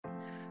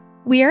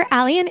We are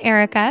Allie and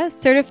Erica,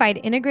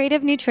 certified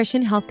integrative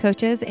nutrition health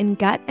coaches in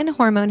gut and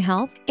hormone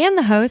health, and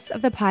the hosts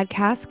of the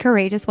podcast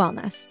Courageous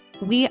Wellness.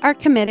 We are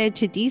committed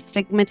to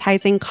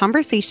destigmatizing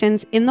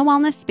conversations in the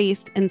wellness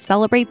space and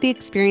celebrate the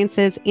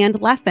experiences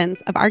and lessons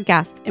of our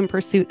guests in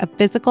pursuit of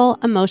physical,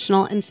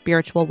 emotional, and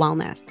spiritual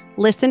wellness.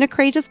 Listen to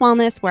Courageous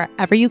Wellness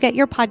wherever you get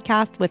your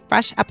podcasts with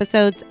fresh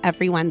episodes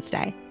every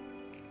Wednesday.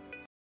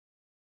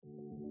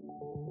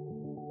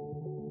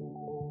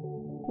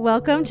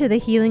 Welcome to the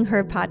Healing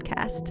Her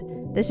podcast.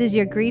 This is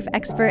your grief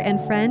expert and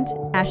friend,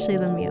 Ashley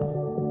Lemieux.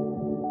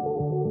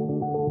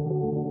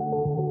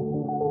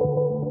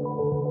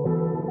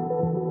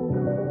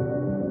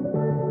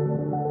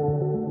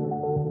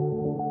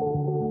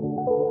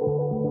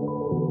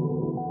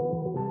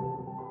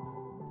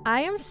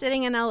 I am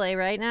sitting in LA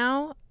right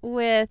now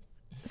with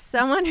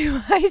someone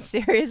who I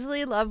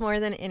seriously love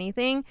more than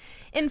anything.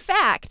 In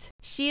fact,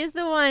 she is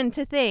the one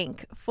to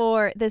thank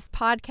for this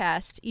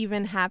podcast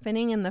even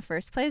happening in the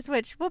first place,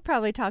 which we'll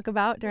probably talk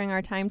about during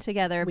our time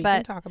together. We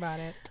can talk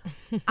about it.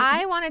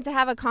 I wanted to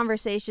have a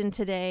conversation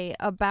today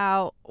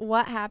about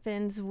what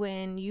happens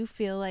when you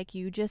feel like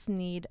you just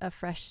need a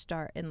fresh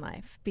start in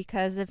life.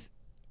 Because if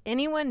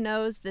anyone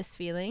knows this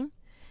feeling,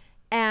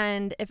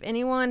 and if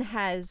anyone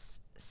has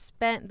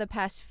spent the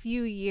past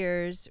few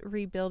years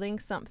rebuilding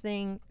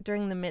something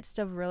during the midst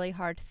of really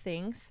hard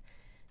things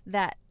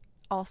that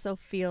also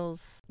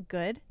feels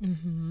good,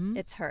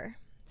 it's her.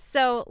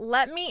 So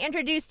let me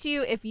introduce to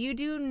you, if you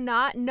do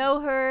not know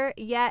her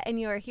yet and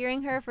you are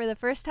hearing her for the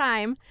first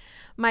time,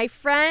 my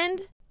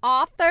friend,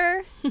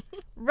 author,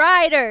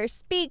 writer,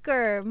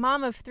 speaker,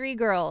 mom of 3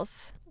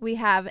 girls. We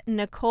have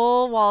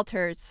Nicole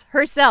Walters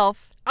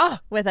herself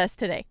with us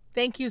today.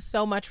 Thank you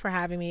so much for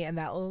having me and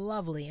that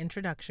lovely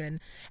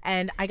introduction.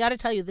 And I got to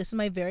tell you, this is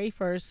my very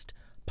first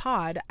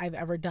pod I've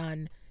ever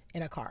done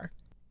in a car.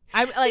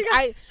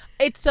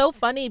 It's so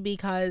funny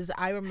because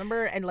I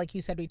remember, and like you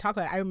said, we talked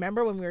about it. I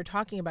remember when we were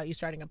talking about you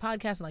starting a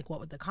podcast and like,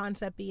 what would the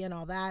concept be and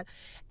all that.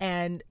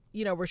 And,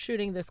 you know, we're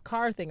shooting this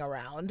car thing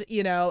around,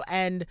 you know,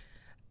 and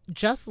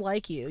just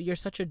like you're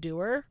such a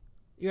doer.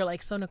 You're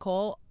like, so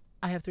Nicole,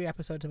 I have 3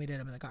 episodes and we did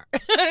them in the car.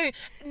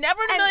 Never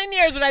in a million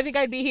years would I think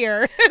I'd be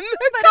here.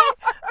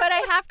 But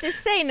I have to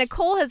say,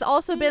 Nicole has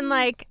also been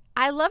like,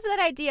 I love that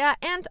idea.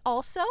 And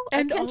also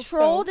a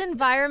controlled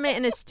environment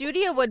in a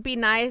studio would be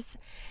nice.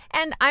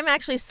 And I'm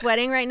actually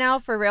sweating right now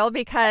for real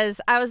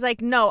because I was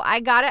like, no, I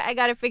got it. I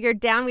got it figured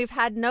down. We've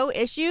had no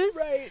issues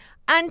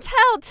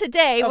until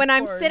today when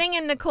I'm sitting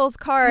in Nicole's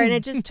car and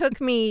it just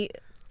took me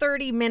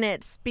 30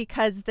 minutes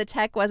because the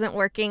tech wasn't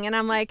working. And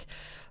I'm like,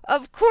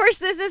 of course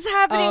this is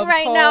happening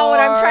now when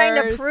I'm trying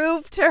to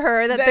prove to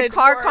her that the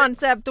car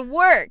concept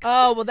works.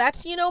 Oh, well,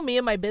 that's, you know, me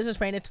and my business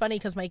brain. It's funny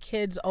because my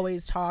kids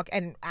always talk,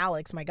 and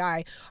Alex, my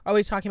guy, are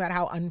always talking about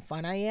how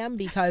unfun I am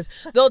because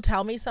they'll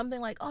tell me something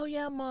like, oh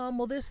yeah, mom,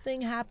 well, this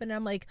thing happened. And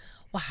I'm like,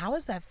 well, how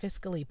is that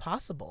fiscally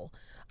possible?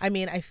 I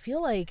mean, I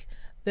feel like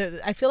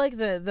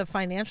the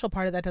financial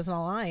part of that doesn't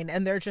align,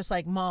 and they're just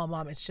like,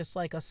 mom, it's just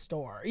like a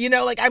store, you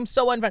know, like I'm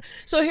so unfun.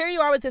 So here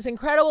you are with this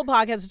incredible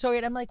podcast story,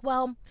 and I'm like,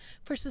 well,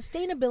 for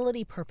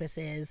sustainability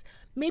purposes,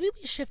 maybe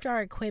we shift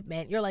our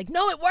equipment. You're like,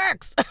 no, it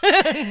works.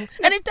 And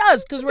it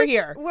does, because we're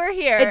here. We're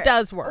here. It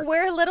does work.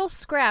 We're a little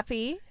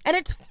scrappy. And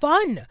it's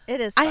fun.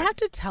 It is fun. I have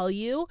to tell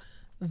you,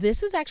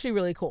 this is actually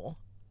really cool.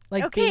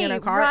 Like being in a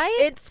car, right?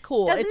 It's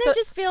cool. Doesn't it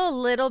just feel a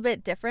little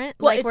bit different?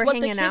 Well, like it's we're what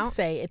hanging the kids out?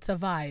 say. It's a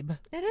vibe.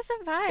 It is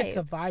a vibe. It's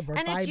a vibe. We're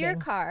vibing. It's your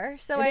car,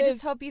 so It I is.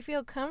 just hope you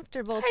feel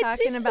comfortable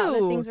talking about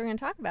the things we're going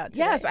to talk about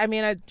today. Yes, I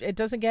mean, it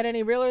doesn't get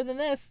any realer than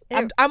this.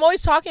 I'm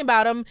always talking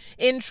about them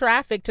in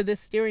traffic to this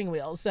steering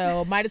wheel,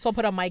 so might as well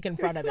put a mic in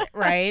front of it,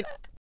 right?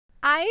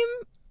 I'm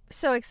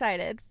so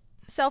excited,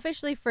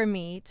 selfishly for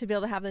me, to be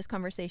able to have this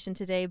conversation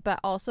today,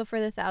 but also for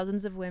the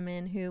thousands of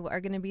women who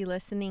are going to be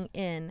listening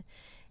in,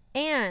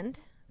 and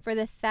for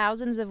the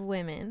thousands of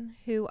women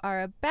who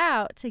are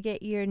about to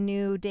get your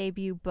new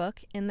debut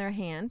book in their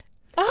hand.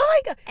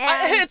 Oh my God.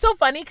 It's so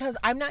funny because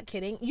I'm not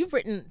kidding. You've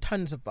written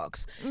tons of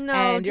books. No,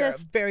 and just you're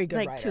a very good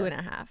like writer.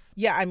 2.5.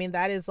 Yeah, I mean,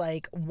 that is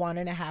like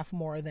 1.5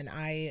 more than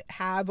I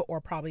have or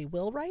probably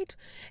will write.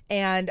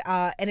 And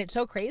it's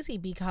so crazy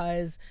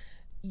because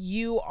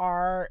you're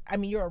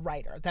a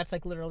writer. That's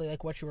like literally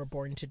like what you were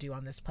born to do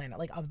on this planet,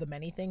 like of the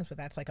many things, but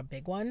that's like a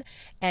big one.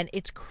 And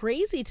it's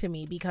crazy to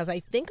me because I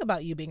think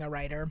about you being a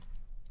writer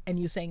and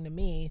you saying to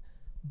me,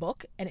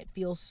 book, and it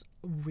feels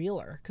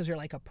realer because you're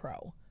like a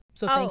pro.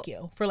 So thank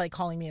you for like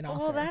calling me an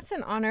author. Well, that's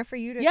an honor for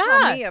you to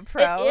call me a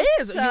pro. It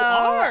is. So you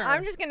are.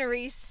 I'm just going to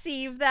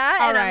receive that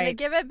All and right. I'm going to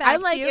give it back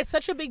I'm like, to you. it's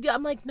such a big deal.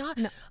 I'm like,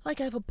 like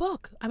I have a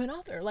book. I'm an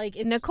author. Like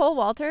it's Nicole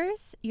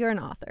Walters, you're an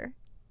author.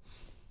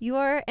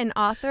 You're an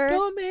author.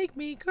 Don't make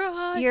me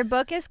cry. Your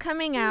book is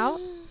coming out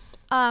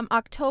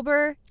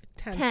October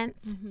 10th.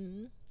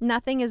 Mm-hmm.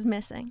 Nothing is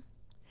missing.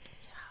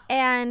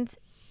 And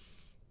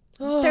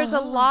there's a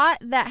lot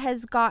that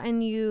has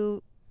gotten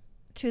you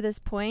to this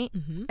point.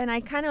 Mm-hmm. And I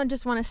kind of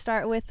just want to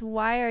start with,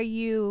 why are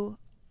you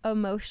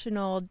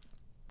emotional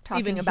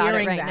talking Even about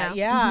it hearing right that, now?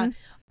 yeah.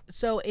 Mm-hmm.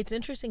 So it's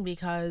interesting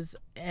because,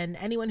 and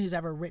anyone who's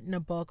ever written a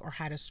book or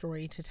had a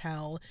story to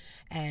tell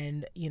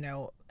and,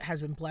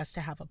 has been blessed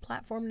to have a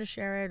platform to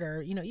share it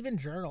or, even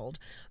journaled,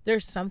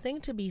 there's something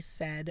to be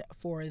said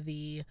for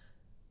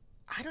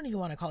I don't even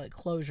want to call it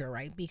closure,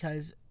 right?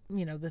 Because,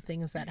 the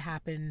things that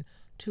happen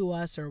to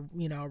us or,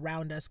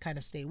 around us kind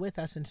of stay with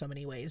us in so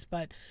many ways.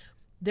 But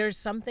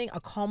there's a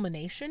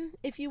culmination,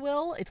 if you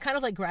will. It's kind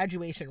of like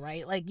graduation,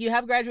 right? Like you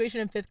have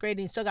graduation in 5th grade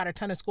and you still got a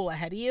ton of school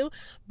ahead of you,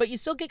 but you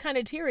still get kind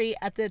of teary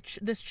at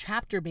this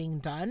chapter being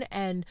done.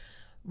 And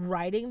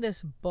writing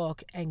this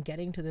book and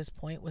getting to this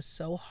point was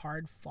so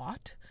hard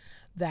fought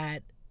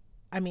that,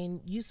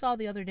 you saw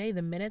the other day,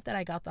 the minute that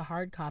I got the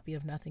hard copy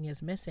of Nothing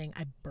Is Missing,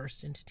 I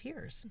burst into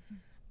tears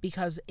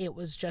because it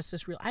was just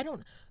this real,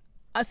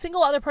 a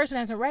single other person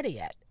hasn't read it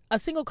yet. A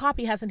single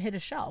copy hasn't hit a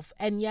shelf.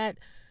 And yet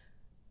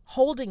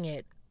holding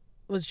it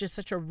was just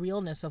such a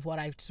realness of what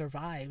I've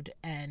survived,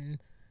 and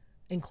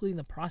including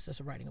the process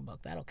of writing a book.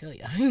 That'll kill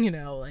you, and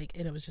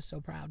it was just so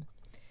proud.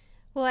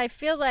 Well, I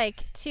feel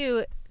like,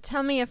 too,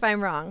 tell me if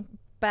I'm wrong,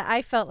 but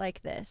I felt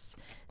like this,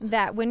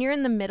 that when you're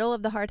in the middle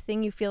of the hard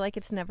thing, you feel like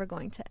it's never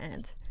going to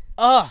end.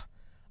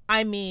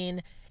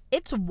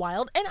 It's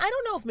wild. And I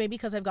don't know if maybe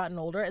because I've gotten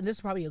older, and this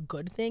is probably a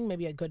good thing,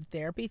 maybe a good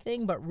therapy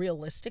thing, but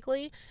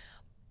realistically,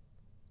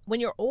 when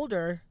you're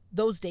older,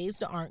 those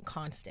days aren't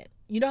constant.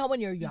 You know how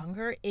when you're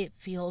younger, it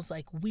feels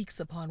like weeks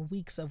upon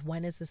weeks of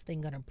when is this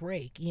thing going to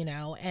break,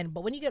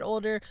 but when you get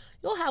older,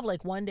 you'll have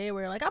like one day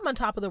where you're like, I'm on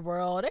top of the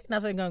world. Ain't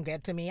nothing going to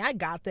get to me. I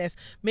got this.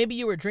 Maybe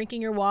you were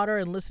drinking your water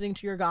and listening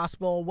to your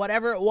gospel,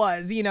 whatever it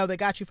was, that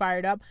got you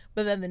fired up.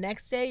 But then the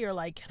next day you're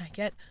like, can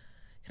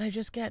I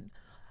just get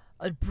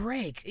a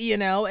break,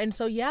 And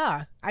so,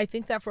 yeah, I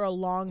think that for a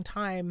long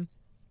time,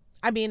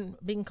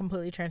 being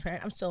completely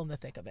transparent, I'm still in the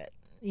thick of it.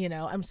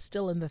 I'm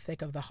still in the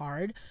thick of the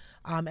hard.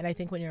 And I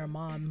think when you're a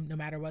mom, no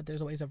matter what,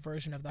 there's always a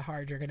version of the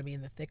hard you're going to be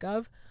in the thick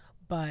of.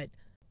 But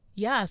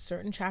yeah,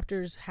 certain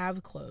chapters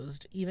have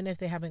closed, even if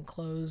they haven't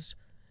closed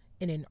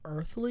in an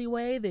earthly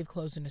way. They've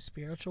closed in a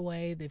spiritual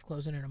way. They've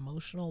closed in an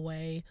emotional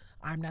way.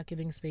 I'm not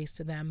giving space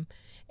to them.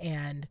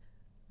 And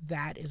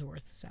that is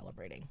worth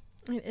celebrating.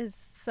 It is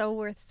so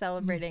worth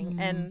celebrating.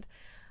 And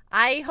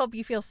I hope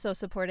you feel so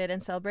supported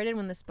and celebrated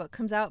when this book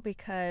comes out,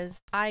 because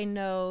I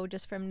know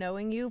just from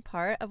knowing you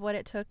part of what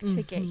it took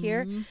to get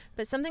here.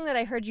 But something that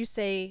I heard you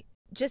say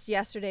just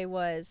yesterday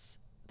was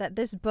that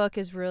this book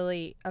is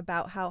really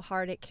about how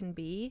hard it can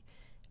be,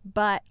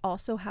 but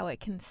also how it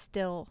can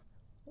still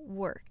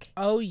work.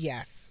 Oh,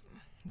 yes.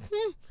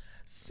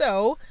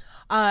 So,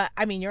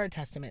 you're a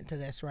testament to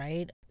this,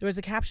 right? There was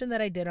a caption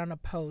that I did on a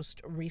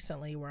post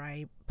recently where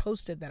I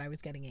posted that I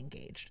was getting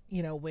engaged,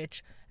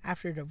 which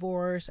after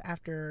divorce,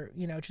 after,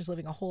 just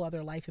living a whole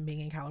other life and being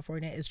in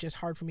California is just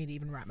hard for me to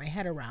even wrap my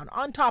head around,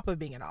 on top of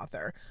being an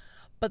author.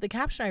 But the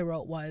caption I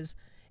wrote was,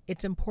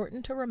 it's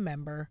important to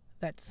remember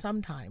that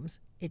sometimes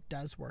it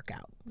does work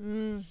out.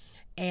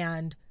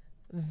 And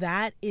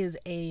that is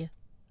a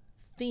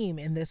theme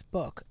in this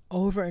book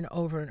over and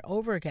over and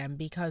over again,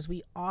 because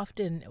we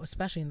often,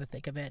 especially in the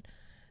thick of it,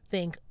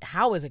 think,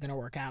 how is it going to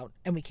work out?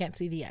 And we can't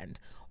see the end.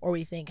 Or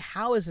we think,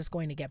 how is this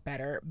going to get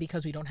better?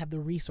 Because we don't have the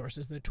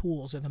resources, the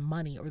tools, or the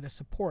money, or the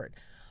support.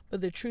 But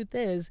the truth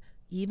is,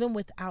 even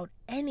without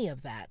any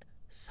of that,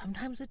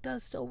 sometimes it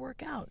does still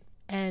work out.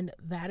 And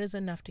that is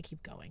enough to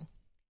keep going.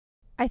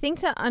 I think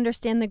to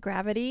understand the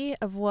gravity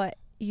of what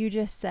you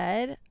just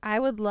said, I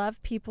would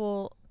love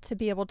people to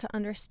be able to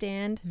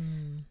understand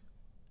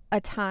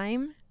a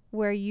time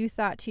where you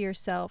thought to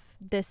yourself,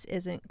 this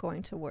isn't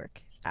going to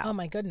work out. Oh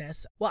my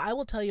goodness. Well, I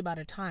will tell you about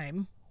a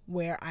time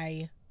where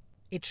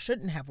it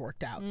shouldn't have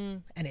worked out,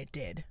 and it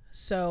did.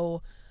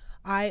 So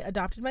I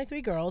adopted my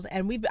 3 girls,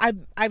 and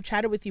I've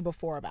chatted with you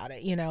before about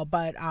it,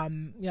 but I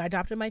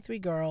adopted my 3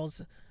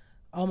 girls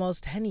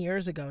almost 10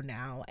 years ago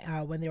now,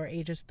 when they were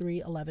ages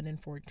 3, 11,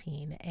 and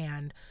 14.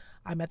 And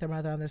I met their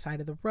mother on the side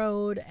of the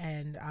road,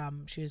 and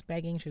she was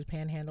begging, she was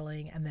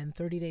panhandling, and then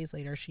 30 days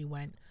later she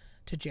went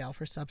to jail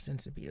for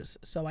substance abuse.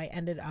 So I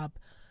ended up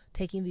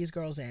taking these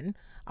girls in,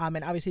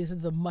 and obviously this is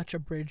the much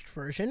abridged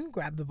version,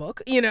 grab the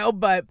book,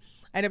 but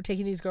I ended up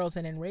taking these girls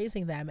in and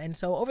raising them. And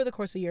so over the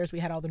course of years, we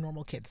had all the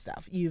normal kid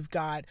stuff. You've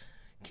got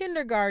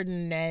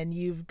kindergarten, and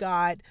you've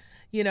got,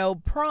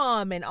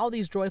 prom, and all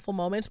these joyful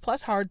moments,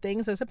 plus hard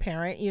things as a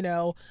parent,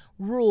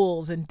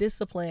 rules and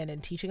discipline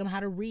and teaching them how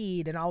to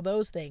read and all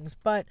those things.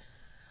 But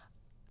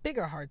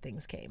bigger hard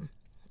things came.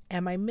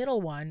 And my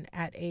middle one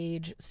at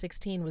age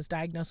 16 was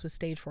diagnosed with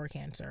stage 4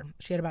 cancer.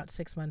 She had about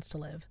 6 months to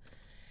live.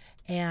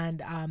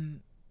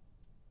 And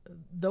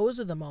those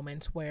are the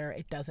moments where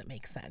it doesn't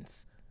make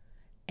sense.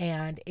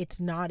 And it's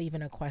not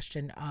even a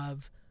question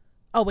of,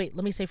 oh, wait,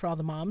 let me say for all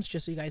the moms,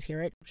 just so you guys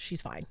hear it,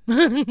 she's fine.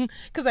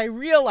 Because I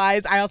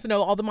realize, I also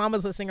know all the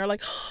mamas listening are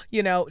like,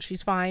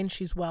 she's fine,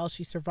 she's well,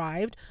 she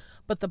survived.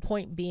 But the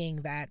point being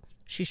that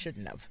she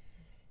shouldn't have.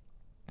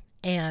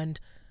 And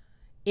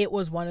it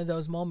was one of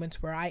those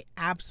moments where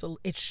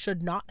it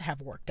should not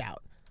have worked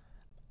out.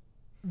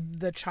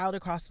 The child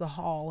across the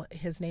hall,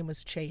 his name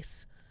was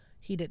Chase.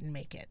 He didn't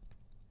make it.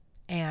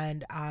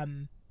 And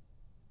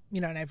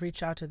and I've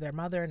reached out to their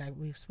mother and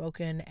we've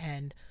spoken,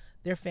 and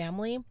their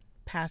family,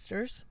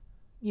 pastors,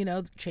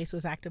 Chase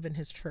was active in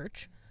his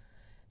church.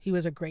 He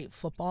was a great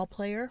football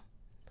player.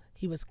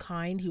 He was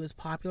kind. He was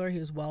popular. He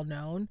was well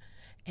known.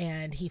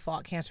 And he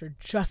fought cancer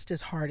just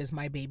as hard as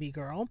my baby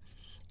girl.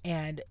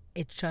 And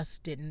it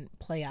just didn't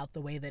play out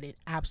the way that it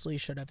absolutely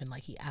should have and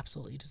like he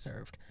absolutely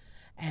deserved.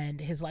 And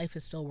his life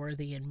is still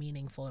worthy and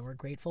meaningful, and we're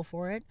grateful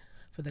for it,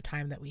 for the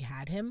time that we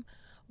had him.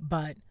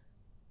 But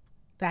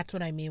that's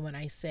what I mean when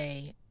I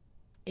say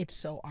it's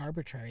so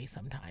arbitrary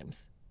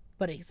sometimes,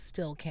 but it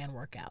still can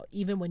work out,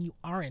 even when you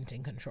aren't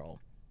in control.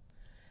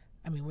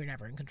 I mean, we're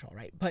never in control,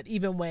 right? But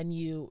even when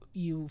you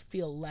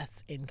feel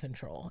less in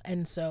control.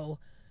 And so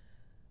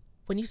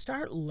when you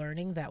start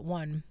learning that,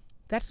 one,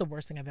 that's the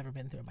worst thing I've ever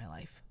been through in my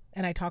life.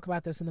 And I talk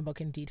about this in the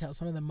book in detail,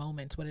 some of the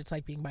moments, what it's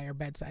like being by your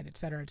bedside, et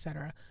cetera, et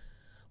cetera.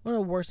 One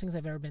of the worst things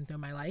I've ever been through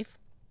in my life.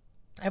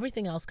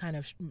 Everything else kind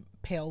of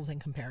pales in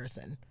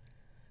comparison.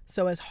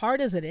 So as hard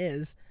as it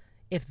is,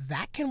 if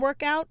that can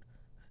work out,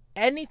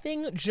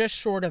 anything just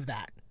short of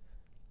that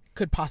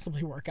could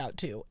possibly work out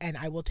too. And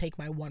I will take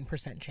my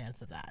 1%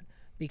 chance of that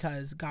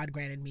because God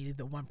granted me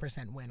the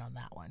 1% win on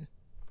that one.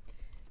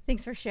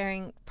 Thanks for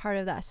sharing part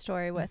of that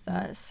story with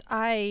us.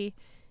 I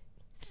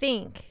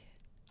think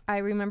I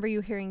remember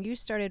you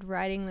started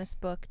writing this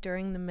book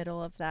during the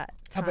middle of that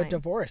time. Of a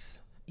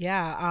divorce.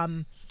 Yeah.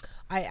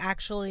 I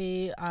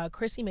actually,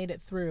 Chrissy made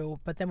it through,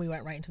 but then we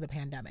went right into the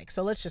pandemic.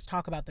 So let's just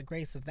talk about the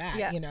grace of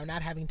that,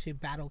 not having to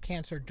battle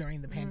cancer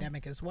during the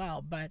pandemic as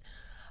well.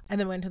 And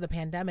then went to the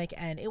pandemic,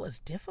 and it was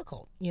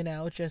difficult,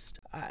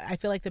 I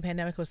feel like the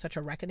pandemic was such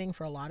a reckoning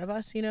for a lot of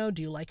us, do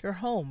you like your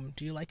home?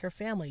 Do you like your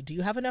family? Do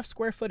you have enough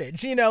square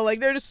footage?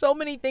 There's so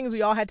many things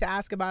we all had to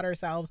ask about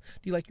ourselves.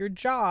 Do you like your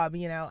job?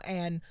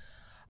 And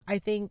I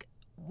think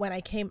when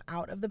I came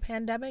out of the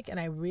pandemic and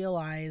I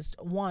realized,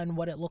 one,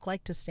 what it looked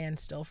like to stand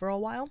still for a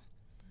while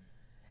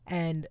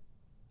and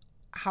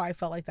how I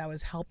felt like that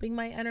was helping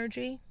my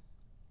energy,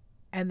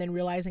 and then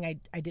realizing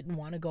I didn't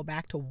want to go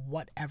back to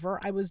whatever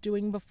I was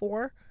doing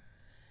before,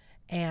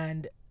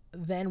 and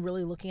then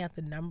really looking at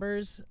the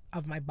numbers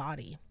of my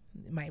body,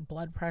 my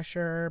blood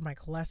pressure, my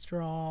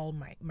cholesterol,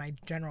 my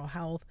general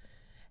health,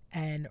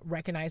 and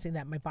recognizing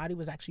that my body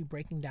was actually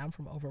breaking down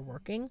from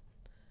overworking.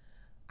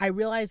 I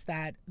realized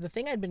that the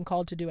thing I'd been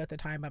called to do at the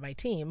time by my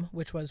team,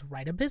 which was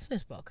write a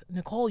business book.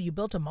 Nicole, you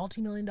built a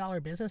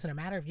multi-million-dollar business in a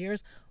matter of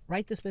years.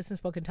 Write this business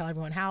book and tell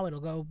everyone how. It'll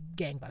go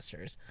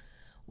gangbusters.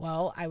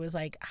 Well, I was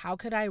like, how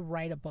could I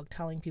write a book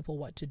telling people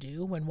what to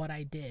do when what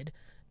I did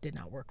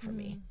not work for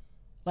me?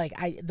 Like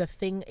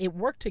it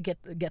worked to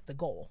get the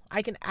goal.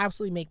 I can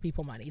absolutely make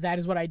people money. That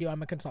is what I do.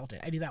 I'm a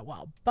consultant. I do that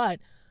well. But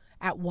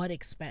at what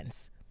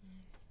expense?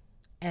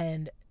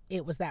 And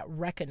it was that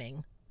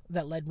reckoning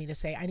that led me to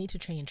say, I need to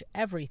change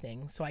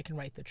everything so I can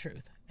write the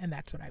truth. And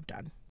that's what I've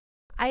done.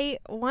 I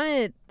want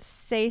to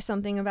say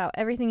something about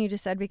everything you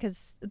just said,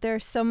 because there are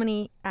so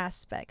many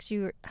aspects.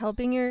 You're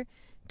helping your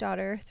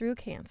daughter through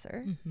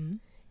cancer. Mm-hmm.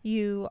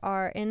 You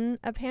are in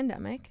a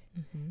pandemic.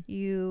 Mm-hmm.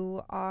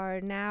 You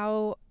are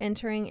now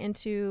entering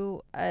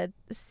into a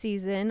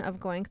season of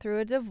going through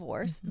a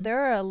divorce. Mm-hmm. There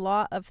are a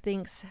lot of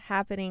things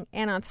happening.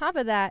 And on top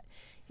of that,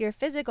 your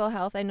physical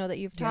health, I know that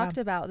you've talked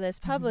about this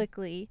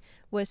publicly,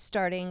 was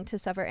starting to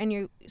suffer. And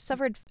you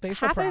suffered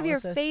facial half paralysis.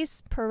 of your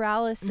face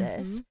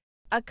paralysis. Mm-hmm.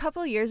 A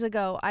couple years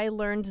ago, I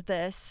learned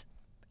this,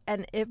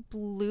 and it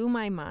blew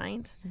my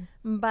mind.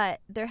 Mm-hmm. But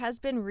there has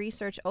been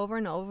research over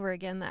and over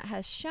again that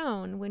has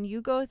shown when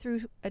you go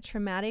through a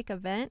traumatic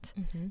event,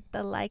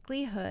 the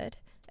likelihood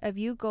of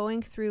you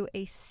going through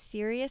a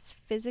serious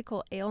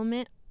physical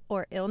ailment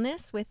or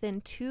illness within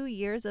 2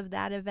 years of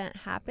that event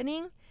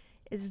happening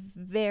is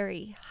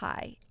very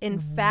high. In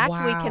fact,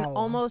 we can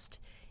almost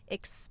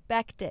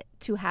expect it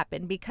to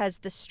happen because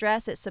the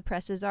stress, it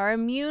suppresses our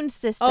immune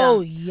system.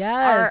 Oh,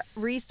 yes.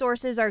 Our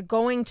resources are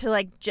going to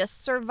like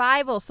just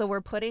survival. So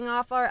we're putting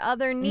off our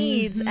other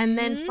needs. Mm-hmm. And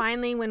then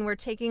finally, when we're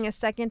taking a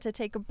second to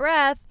take a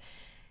breath,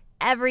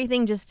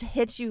 everything just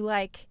hits you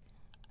like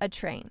a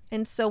train.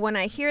 And so when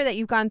I hear that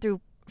you've gone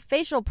through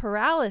facial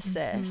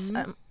paralysis,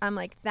 I'm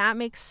like, that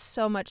makes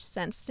so much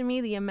sense to me.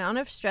 The amount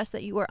of stress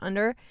that you were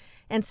under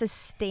and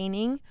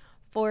sustaining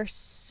for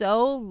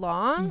so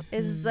long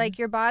is like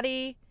your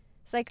body,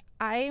 it's like,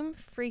 I'm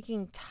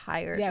freaking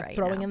tired right now.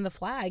 Throwing in the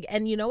flag.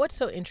 And you know what's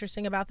so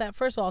interesting about that?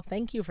 First of all,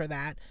 thank you for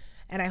that.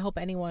 And I hope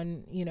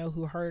anyone,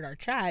 who heard our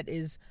chat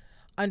is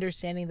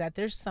understanding that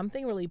there's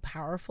something really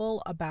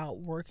powerful about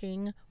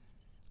working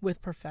with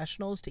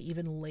professionals to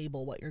even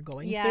label what you're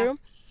going through.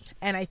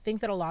 And I think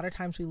that a lot of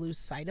times we lose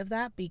sight of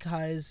that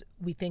because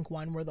we think,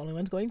 one, we're the only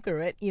ones going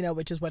through it,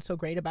 which is what's so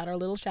great about our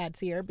little chats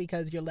here,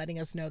 because you're letting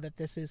us know that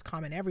this is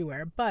common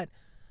everywhere. But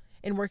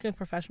in working with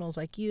professionals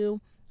like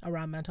you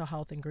around mental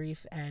health and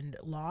grief and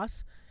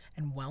loss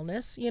and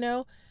wellness,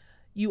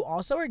 you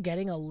also are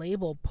getting a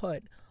label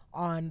put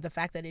on the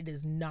fact that it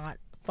is not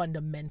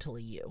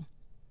fundamentally you.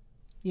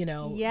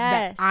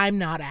 That I'm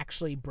not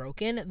actually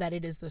broken, that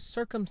it is the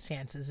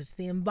circumstances, it's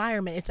the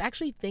environment, it's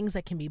actually things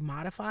that can be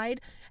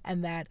modified,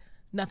 and that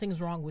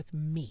Nothing's wrong with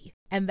me.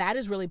 And that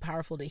is really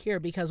powerful to hear,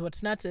 because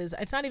what's nuts is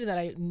it's not even that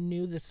I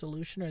knew the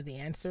solution or the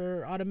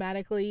answer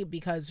automatically,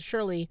 because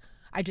surely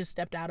I just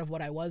stepped out of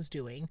what I was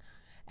doing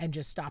and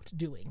just stopped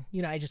doing.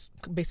 I just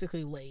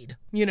basically laid,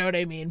 you know what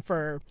I mean,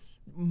 for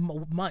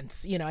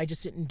months. I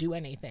just didn't do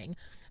anything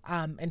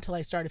until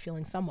I started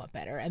feeling somewhat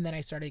better. And then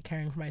I started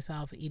caring for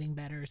myself, eating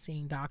better,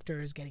 seeing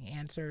doctors, getting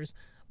answers.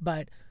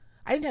 But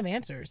I didn't have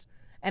answers,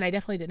 and I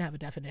definitely didn't have a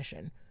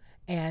definition.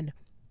 And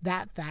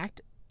that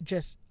fact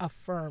just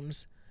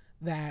affirms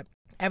that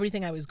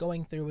everything I was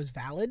going through was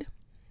valid,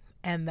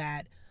 and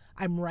that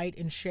I'm right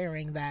in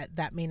sharing that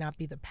that may not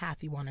be the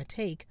path you want to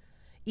take,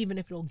 even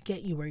if it'll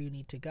get you where you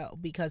need to go.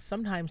 Because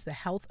sometimes the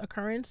health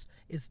occurrence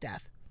is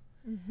death.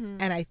 Mm-hmm.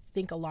 And I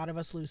think a lot of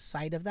us lose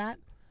sight of that.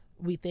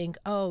 We think,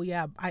 oh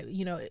yeah,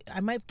 I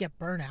might get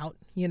burnout.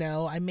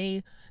 I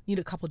may need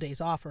a couple days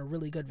off or a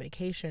really good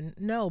vacation.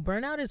 No,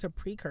 burnout is a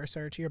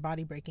precursor to your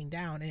body breaking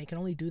down, and it can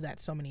only do that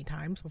so many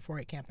times before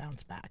it can't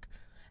bounce back.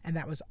 And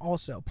that was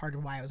also part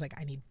of why I was like,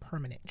 I need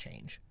permanent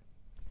change.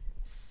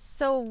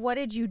 So what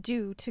did you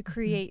do to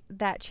create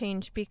that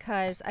change?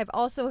 Because I've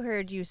also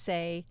heard you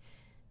say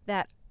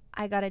that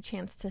I got a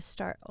chance to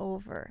start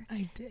over.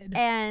 I did.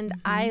 And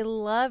I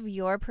love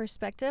your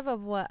perspective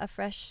of what a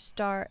fresh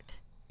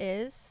start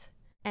is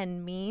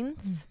and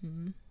means.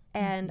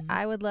 And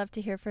I would love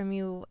to hear from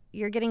you.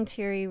 You're getting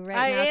teary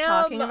right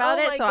now talking about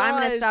it. So I'm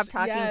going to stop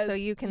talking so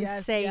you can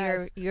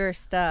say your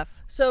stuff.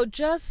 So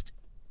just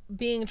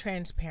being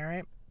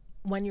transparent,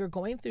 when you're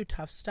going through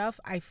tough stuff,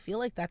 I feel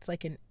like that's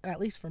like at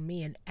least for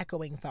me, an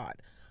echoing thought.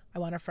 I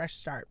want a fresh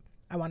start.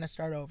 I want to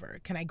start over.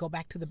 Can I go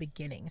back to the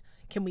beginning?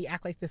 Can we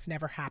act like this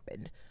never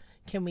happened?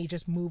 Can we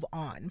just move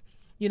on?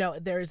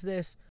 There's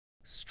this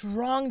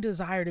strong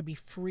desire to be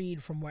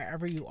freed from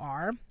wherever you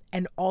are,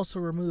 and also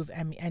remove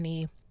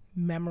any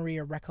memory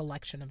or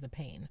recollection of the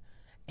pain.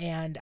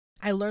 And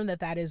I learned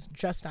that is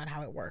just not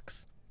how it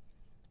works.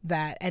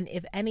 And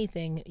if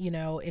anything,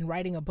 in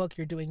writing a book,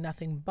 you're doing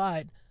nothing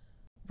but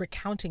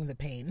recounting the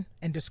pain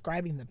and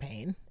describing the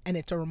pain. And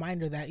it's a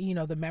reminder that,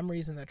 the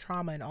memories and the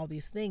trauma and all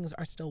these things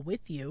are still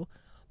with you,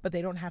 but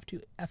they don't have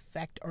to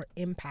affect or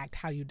impact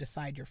how you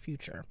decide your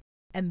future.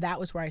 And that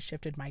was where I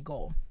shifted my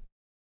goal.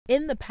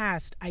 In the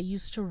past, I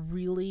used to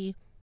really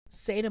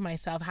say to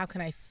myself, how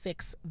can I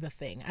fix the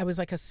thing? I was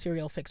like a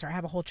serial fixer. I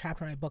have a whole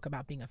chapter in my book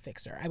about being a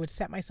fixer. I would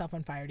set myself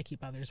on fire to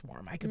keep others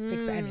warm. I could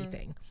fix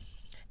anything.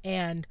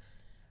 And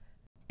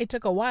it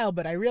took a while,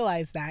 but I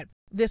realized that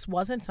this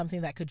wasn't something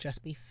that could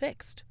just be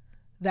fixed,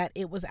 that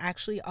it was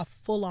actually a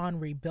full-on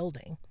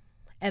rebuilding.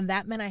 And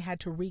that meant I had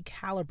to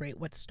recalibrate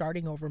what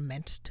starting over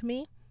meant to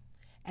me.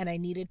 And I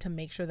needed to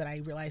make sure that I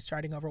realized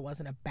starting over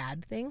wasn't a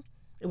bad thing.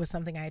 It was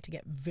something I had to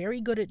get very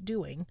good at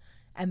doing,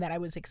 and that I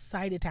was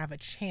excited to have a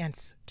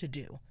chance to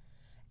do.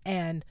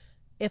 And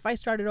if I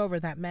started over,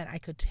 that meant I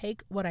could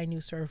take what I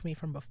knew served me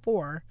from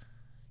before,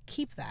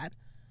 keep that,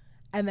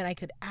 and then I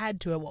could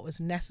add to it what was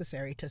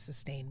necessary to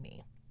sustain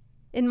me.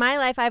 In my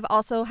life, I've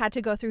also had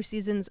to go through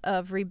seasons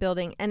of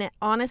rebuilding, and it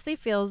honestly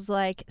feels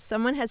like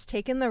someone has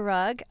taken the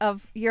rug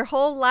of your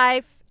whole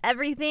life,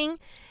 everything,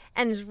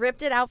 and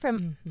ripped it out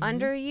from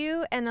under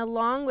you. And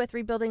along with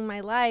rebuilding my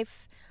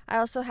life, I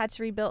also had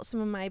to rebuild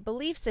some of my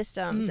belief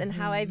systems and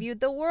how I viewed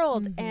the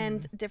world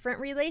and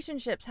different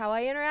relationships, how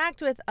I interact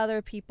with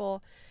other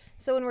people.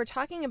 So when we're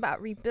talking about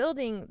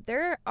rebuilding,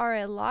 there are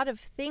a lot of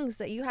things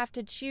that you have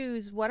to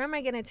choose. What am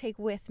I going to take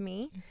with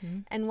me?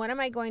 And what am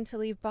I going to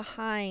leave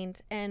behind?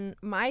 And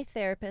my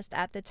therapist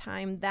at the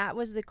time, that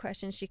was the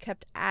question she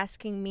kept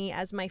asking me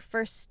as my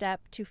first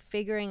step to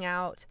figuring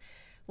out,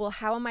 well,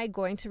 how am I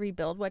going to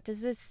rebuild? What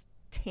does this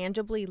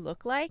tangibly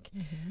look like?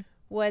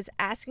 Was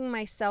asking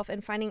myself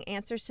and finding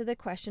answers to the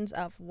questions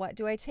of what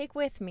do I take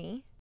with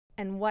me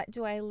and what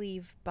do I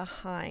leave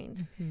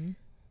behind?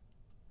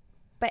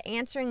 But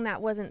answering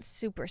that wasn't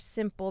super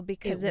simple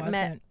because it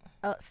meant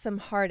some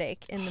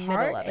heartache in the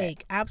middle of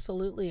it.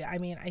 Absolutely. I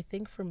mean, I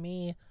think for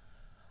me,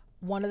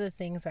 one of the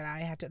things that I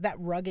had to, that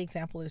rug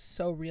example is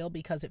so real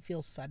because it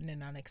feels sudden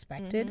and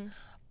unexpected.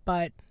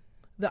 But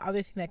the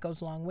other thing that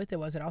goes along with it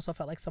was it also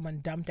felt like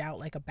someone dumped out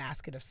like a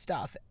basket of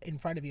stuff in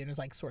front of you and was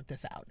like, sort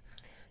this out.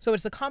 So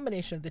it's a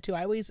combination of the two.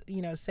 I always,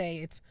 say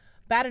it's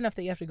bad enough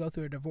that you have to go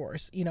through a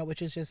divorce,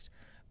 which is just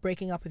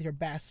breaking up with your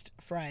best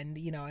friend,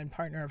 and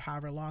partner of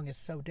however long is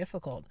so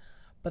difficult.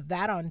 But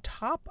that on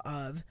top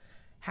of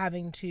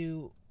having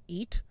to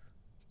eat,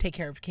 take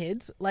care of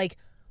kids, like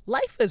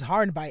life is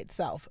hard by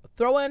itself.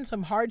 Throw in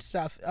some hard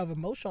stuff of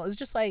emotional. It's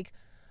just like,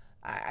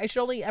 I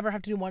should only ever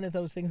have to do one of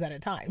those things at a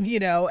time,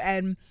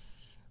 and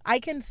I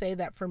can say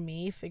that for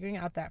me, figuring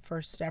out that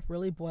first step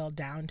really boiled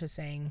down to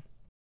saying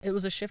it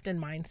was a shift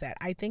in mindset.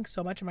 I think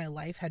so much of my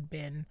life had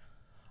been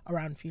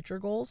around future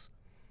goals,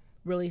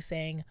 really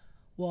saying,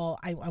 well,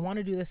 I want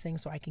to do this thing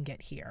so I can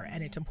get here.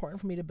 And it's important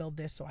for me to build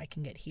this so I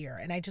can get here.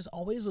 And I just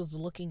always was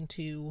looking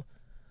to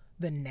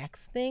the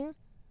next thing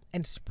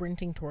and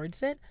sprinting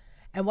towards it.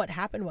 And what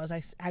happened was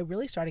I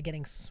really started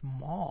getting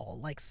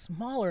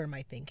smaller in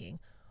my thinking.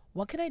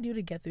 What can I do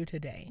to get through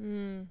today?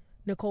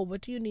 Nicole,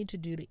 what do you need to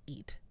do to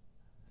eat?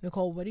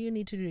 Nicole, what do you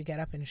need to do to get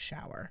up and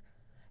shower?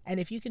 And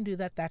if you can do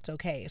that, that's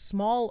okay.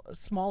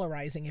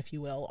 Smallerizing, if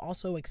you will,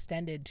 also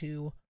extended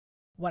to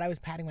what I was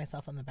patting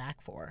myself on the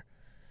back for.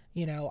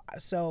 You know,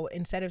 so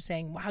instead of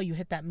saying, wow, you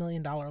hit that $1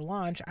 million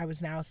launch, I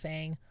was now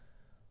saying,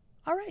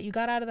 all right, you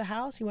got out of the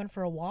house, you went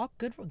for a walk,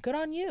 good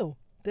on you.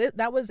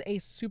 That was a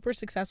super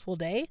successful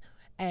day,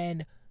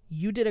 and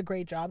you did a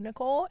great job,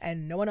 Nicole,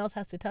 and no one else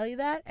has to tell you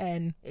that.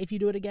 And if you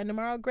do it again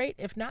tomorrow, great.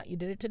 If not, you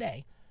did it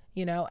today,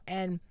 you know.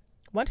 And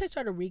once I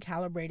started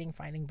recalibrating,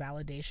 finding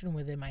validation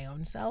within my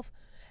own self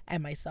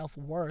and my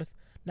self-worth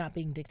not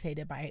being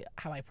dictated by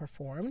how I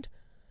performed,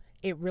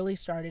 it really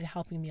started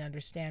helping me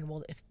understand,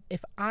 well,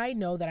 if I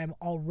know that I'm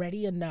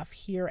already enough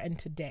here and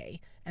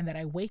today and that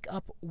I wake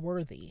up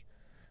worthy,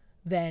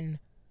 then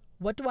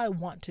what do I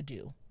want to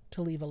do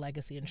to leave a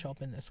legacy and show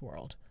up in this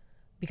world?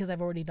 Because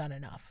I've already done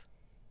enough.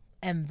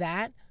 And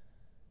that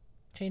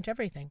changed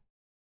everything.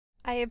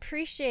 I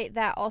appreciate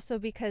that also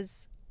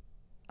because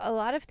a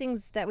lot of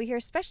things that we hear,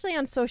 especially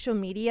on social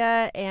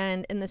media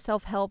and in the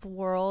self-help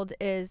world,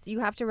 is you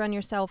have to run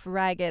yourself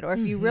ragged, or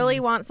if you really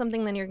want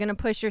something, then you're going to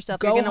push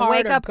yourself. You're going to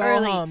wake up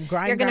early.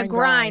 You're going to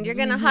grind. You're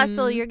going to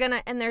hustle.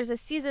 And there's a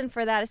season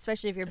for that,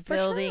 especially if you're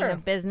building a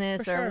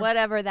business or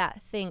whatever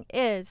that thing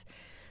is.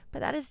 But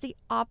that is the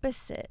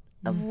opposite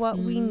of what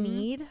we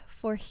need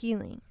for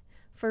healing,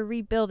 for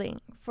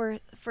rebuilding, for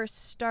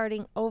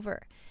starting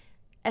over.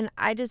 And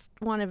I just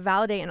want to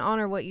validate and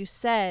honor what you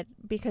said,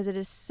 because it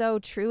is so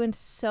true. And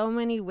so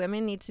many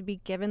women need to be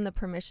given the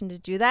permission to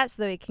do that, so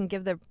that they can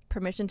give the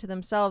permission to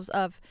themselves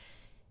of,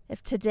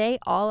 if today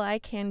all I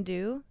can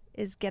do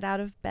is get out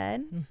of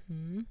bed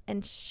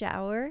and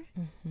shower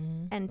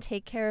and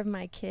take care of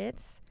my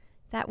kids,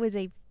 that was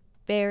a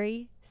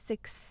very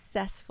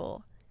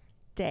successful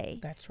day.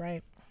 That's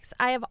right.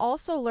 I have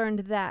also learned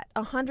that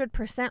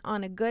 100%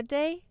 on a good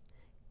day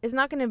is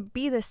not going to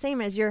be the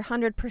same as your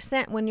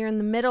 100% when you're in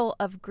the middle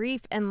of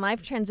grief and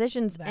life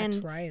transitions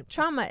and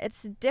trauma.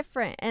 It's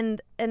different.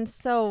 And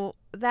so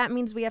that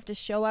means we have to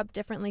show up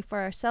differently for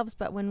ourselves.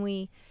 But when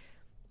we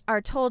are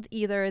told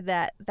either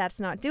that that's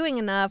not doing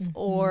enough,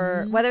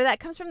 or whether that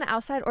comes from the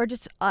outside or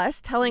just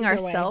us telling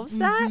ourselves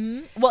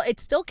that. Well, it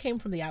still came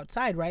from the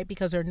outside, right?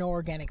 Because there are no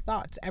organic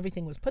thoughts.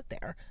 Everything was put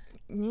there.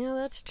 Yeah,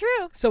 that's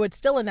true. So it's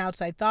still an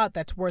outside thought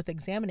that's worth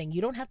examining.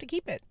 You don't have to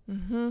keep it,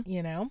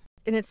 you know?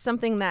 And it's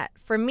something that,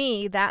 for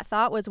me, that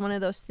thought was one of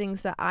those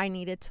things that I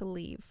needed to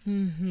leave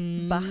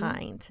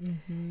behind.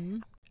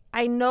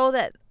 I know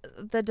that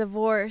the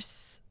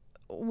divorce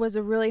was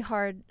a really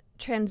hard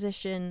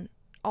transition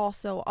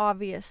also,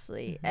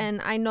 obviously.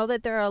 And I know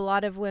that there are a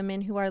lot of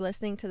women who are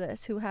listening to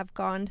this who have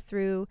gone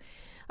through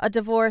a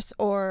divorce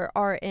or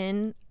are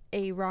in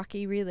a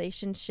rocky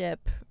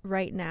relationship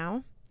right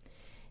now.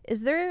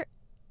 Is there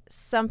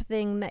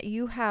something that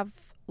you have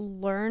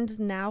learned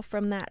now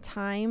from that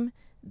time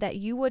that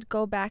you would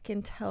go back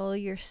and tell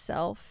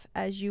yourself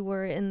as you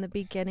were in the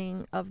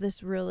beginning of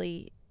this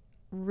really,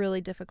 really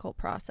difficult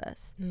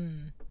process?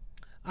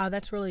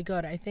 That's really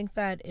good. I think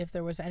that if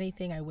there was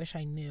anything I wish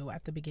I knew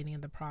at the beginning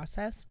of the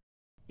process,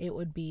 it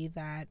would be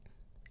that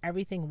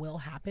everything will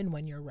happen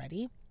when you're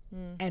ready.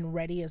 And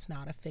ready is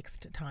not a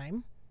fixed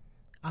time,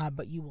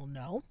 but you will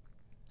know.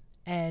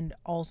 And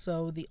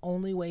also the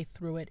only way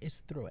through it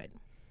is through it.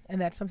 And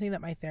that's something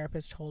that my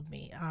therapist told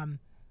me.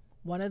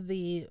 One of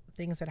the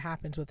things that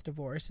happens with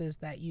divorce is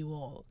that you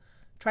will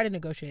try to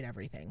negotiate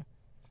everything.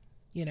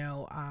 You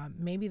know,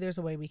 maybe there's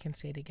a way we can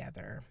stay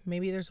together.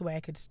 Maybe there's a way I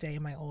could stay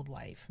in my old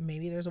life.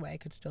 Maybe there's a way I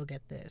could still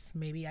get this.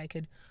 Maybe I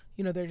could,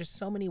 you know, there are just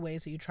so many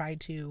ways that you try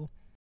to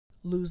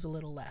lose a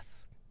little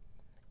less.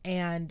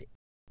 And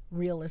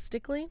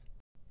realistically,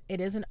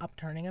 it is an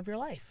upturning of your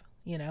life,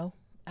 you know?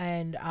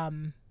 And,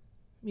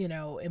 you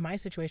know, in my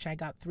situation, I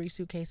got 3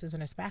 suitcases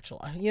and a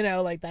spatula, you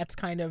know, like that's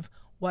kind of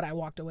what I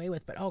walked away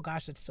with. But, oh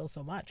gosh, it's still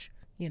so much,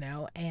 you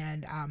know?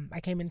 And I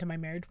came into my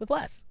marriage with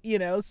less, you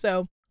know?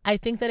 So I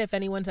think that if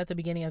anyone's at the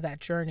beginning of that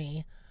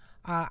journey,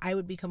 I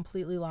would be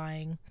completely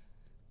lying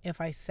if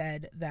I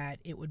said that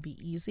it would be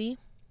easy,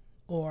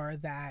 or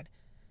that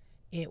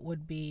it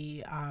would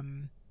be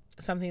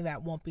something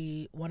that won't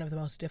be one of the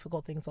most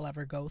difficult things they'll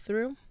ever go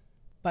through.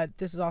 But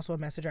this is also a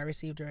message I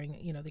received during,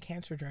 you know, the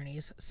cancer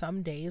journeys.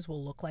 Some days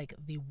will look like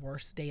the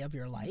worst day of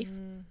your life.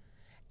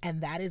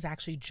 And that is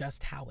actually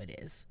just how it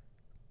is.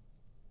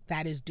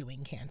 That is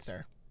doing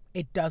cancer.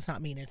 It does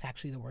not mean it's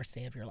actually the worst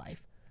day of your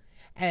life.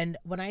 And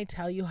when I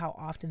tell you how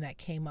often that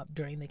came up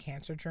during the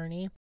cancer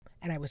journey,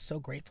 and I was so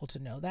grateful to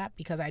know that,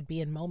 because I'd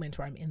be in moments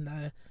where I'm in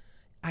the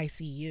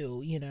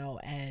ICU, you know,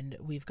 and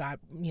we've got,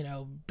 you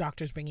know,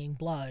 doctors bringing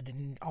blood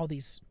and all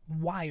these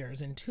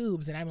wires and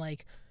tubes. And I'm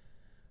like,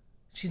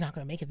 she's not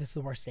going to make it. This is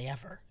the worst day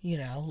ever, you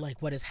know,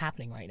 like what is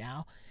happening right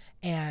now.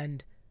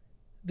 And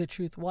the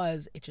truth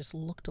was, it just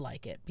looked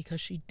like it because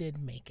she did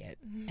make it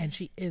and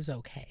she is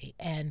okay.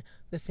 And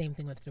the same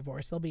thing with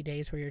divorce. There'll be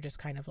days where you're just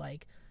kind of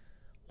like,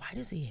 why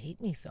does he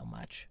hate me so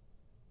much?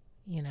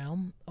 You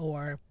know,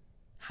 or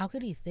how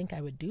could he think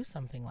I would do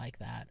something like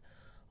that?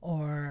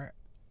 Or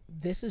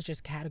this is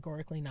just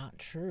categorically not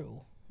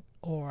true.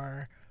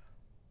 Or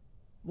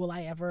will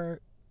I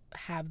ever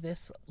have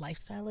this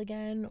lifestyle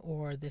again,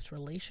 or this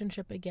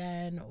relationship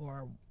again,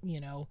 or,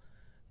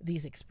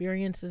 these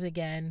experiences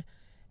again.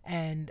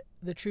 And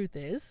the truth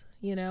is,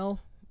 now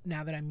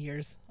that I'm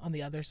years on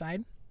the other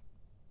side,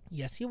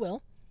 yes, you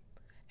will.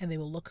 And they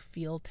will look,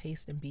 feel,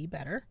 taste, and be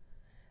better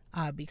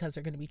because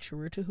they're going to be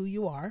truer to who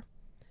you are.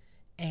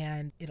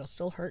 And it'll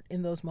still hurt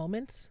in those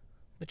moments,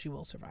 but you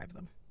will survive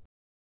them.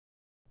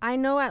 I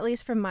know, at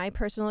least from my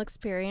personal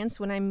experience,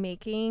 when I'm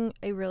making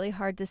a really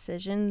hard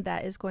decision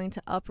that is going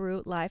to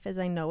uproot life as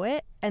I know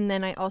it, and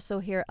then I also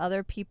hear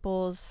other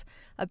people's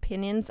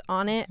opinions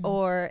on it,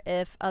 or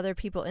if other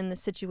people in the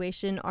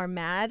situation are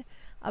mad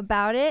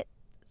about it,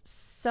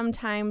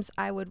 sometimes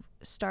I would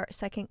start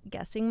second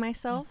guessing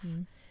myself,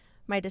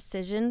 my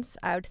decisions.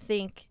 I would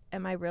think,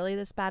 am I really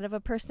this bad of a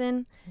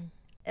person?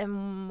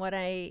 Am what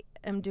I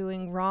am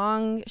doing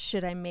wrong?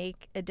 Should I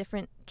make a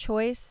different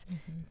choice?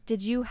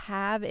 Did you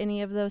have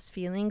any of those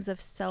feelings of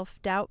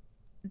self-doubt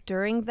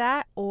during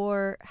that?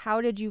 Or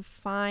how did you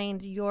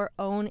find your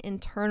own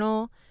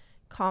internal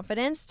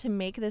confidence to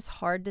make this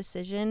hard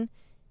decision,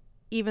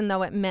 even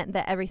though it meant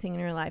that everything in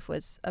your life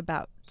was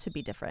about to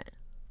be different?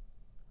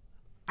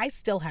 I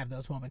still have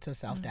those moments of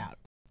self-doubt.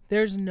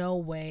 There's no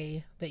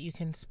way that you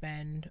can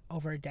spend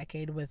over a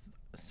decade with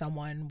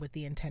someone with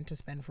the intent to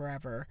spend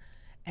forever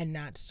and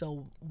not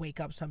still wake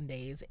up some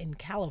days in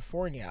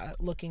California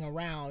looking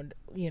around,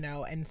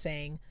 and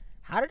saying,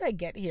 how did I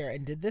get here?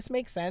 And did this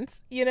make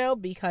sense?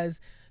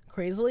 Because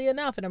crazily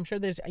enough, and I'm sure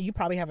you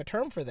probably have a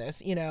term for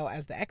this,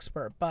 as the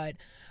expert, but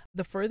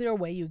the further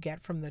away you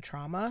get from the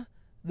trauma,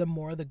 the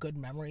more the good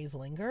memories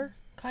linger,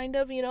 kind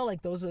of,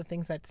 like those are the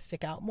things that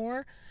stick out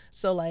more.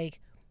 So like,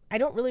 I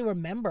don't really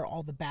remember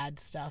all the bad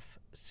stuff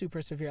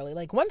super severely.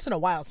 Like once in a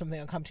while, something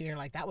will come to you and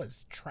you're like, that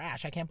was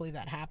trash. I can't believe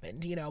that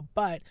happened,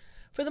 but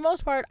for the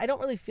most part, I don't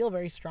really feel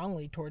very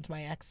strongly towards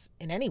my ex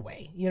in any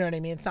way. You know what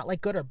I mean? It's not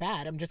like good or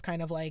bad. I'm just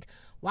kind of like,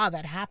 wow,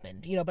 that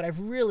happened, but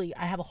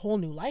I have a whole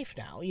new life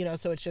now,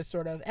 so it's just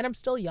sort of, and I'm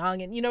still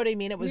young, and you know what I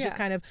mean? It was just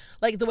kind of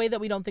like the way that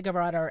we don't think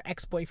about our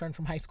ex-boyfriend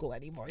from high school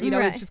anymore. Right.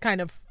 It's just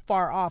kind of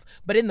far off,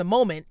 but in the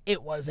moment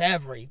it was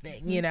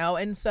everything,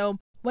 and so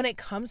when it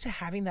comes to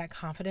having that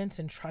confidence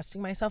and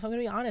trusting myself, I'm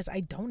going to be honest, I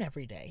don't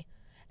every day.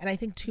 And I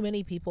think too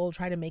many people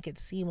try to make it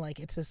seem like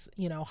it's this,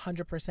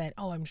 100%,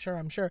 oh, I'm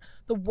sure.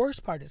 The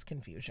worst part is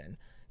confusion,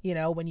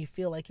 when you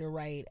feel like you're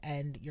right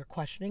and you're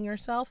questioning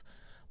yourself.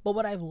 But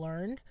what I've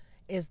learned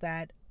is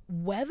that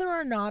whether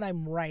or not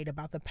I'm right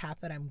about the path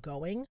that I'm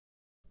going,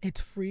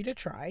 it's free to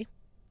try,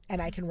 and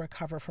I can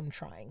recover from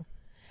trying,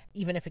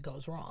 even if it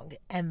goes wrong.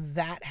 And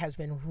that has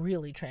been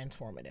really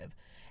transformative.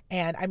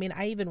 And I mean,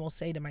 I even will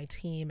say to my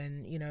team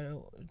and,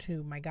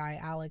 to my guy,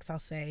 Alex, I'll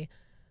say,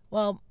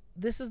 well,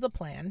 this is the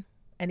plan.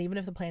 And even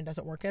if the plan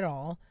doesn't work at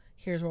all,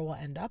 here's where we'll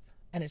end up.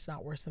 And it's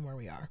not worse than where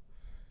we are.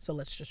 So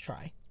let's just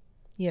try,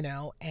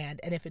 and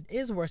if it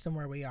is worse than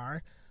where we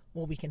are,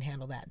 well, we can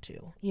handle that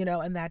too,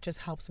 and that just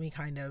helps me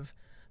kind of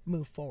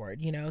move forward,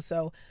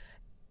 So,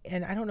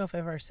 and I don't know if I've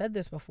ever said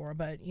this before,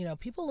 but,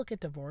 people look at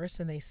divorce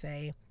and they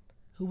say,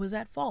 who was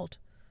at fault?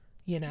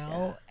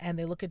 And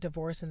they look at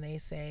divorce and they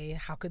say,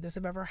 how could this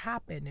have ever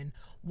happened? And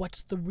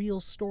what's the real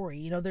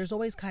story? There's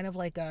always kind of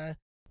like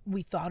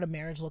we thought a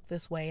marriage looked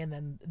this way and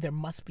then there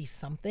must be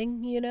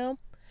something,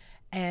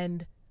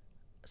 and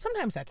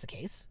sometimes that's the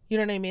case. You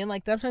know what I mean?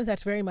 Like sometimes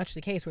that's very much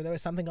the case where there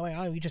was something going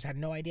on and we just had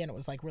no idea and it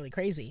was like really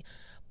crazy.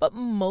 But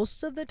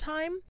most of the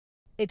time,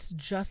 it's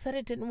just that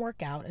it didn't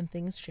work out and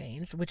things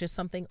changed, which is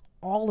something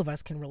all of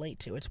us can relate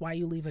to. It's why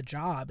you leave a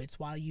job. It's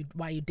why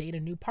you date a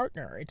new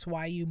partner. It's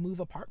why you move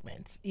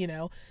apartments.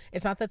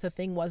 It's not that the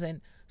thing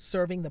wasn't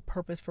serving the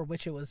purpose for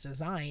which it was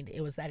designed.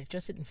 It was that it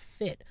just didn't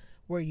fit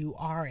where you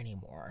are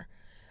anymore.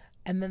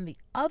 And then the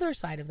other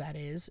side of that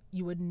is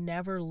you would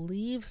never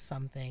leave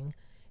something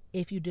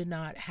if you did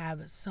not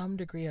have some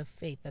degree of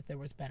faith that there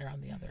was better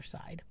on the other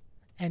side.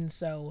 And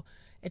so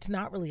it's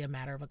not really a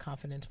matter of a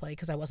confidence play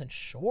because I wasn't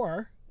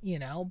sure,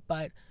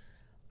 but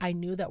I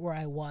knew that where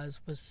I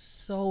was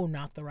so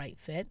not the right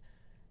fit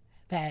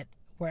that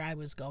where I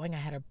was going, I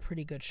had a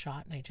pretty good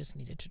shot and I just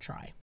needed to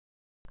try.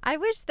 I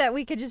wish that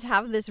we could just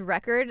have this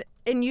record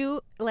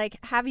and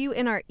have you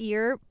in our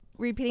ear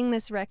repeating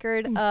this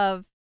record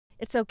of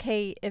it's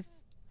okay if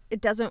it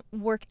doesn't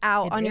work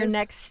out on your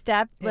next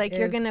step.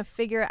 You're going to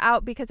figure it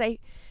out, because I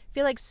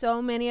feel like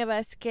so many of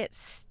us get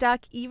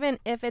stuck, even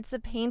if it's a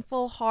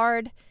painful,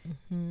 hard,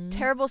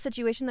 terrible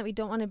situation that we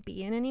don't want to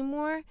be in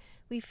anymore.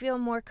 We feel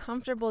more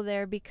comfortable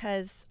there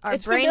because our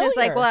brain is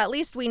like, well, at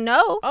least we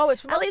know. Oh,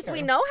 it's familiar. At least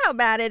we know how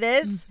bad it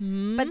is.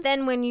 But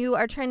then when you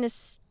are trying to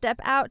step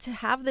out to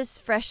have this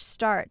fresh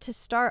start, to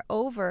start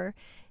over,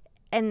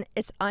 and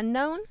it's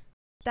unknown,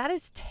 that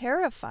is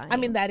terrifying. I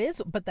mean,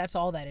 but that's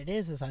all that it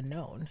is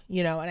unknown,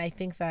 and I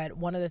think that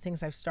one of the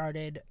things I've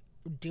started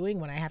doing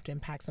when I have to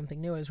impact something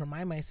new is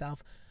remind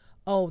myself,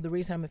 oh, the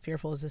reason I'm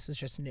fearful is this is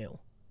just new,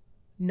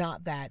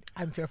 Not that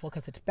I'm fearful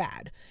because it's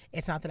bad.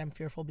 It's not that I'm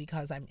fearful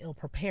because I'm ill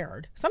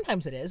prepared.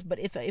 Sometimes it is, but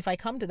if I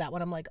come to that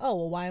one, I'm like, oh,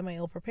 well, why am I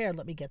ill prepared?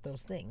 Let me get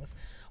those things.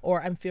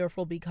 Or I'm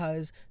fearful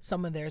because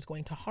someone there is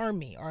going to harm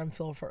me, or I'm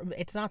fearful.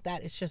 It's not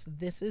that. It's just,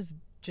 this is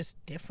just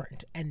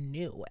different and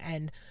new.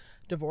 And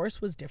divorce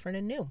was different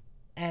and new.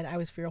 And I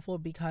was fearful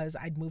because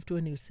I'd moved to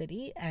a new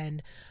city,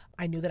 and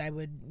I knew that I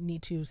would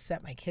need to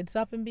set my kids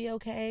up and be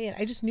okay. And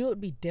I just knew it would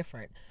be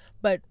different.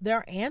 But there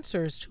are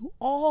answers to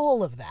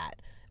all of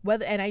that.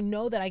 And I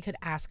know that I could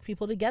ask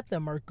people to get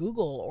them, or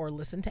Google, or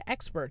listen to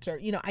experts, or,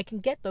 I can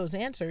get those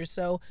answers.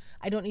 So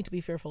I don't need to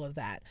be fearful of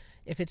that.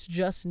 If it's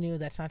just new,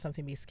 that's not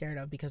something to be scared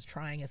of, because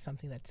trying is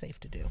something that's safe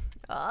to do.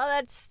 Oh,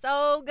 that's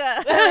so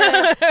good.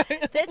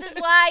 This is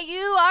why you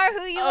are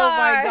who you are. Oh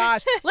my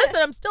gosh.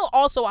 Listen, I'm still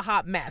also a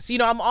hot mess.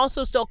 I'm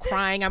also still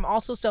crying. I'm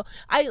also still,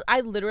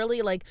 I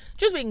literally, like,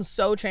 just being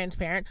so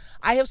transparent,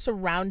 I have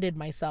surrounded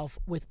myself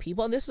with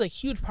people. And this is a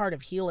huge part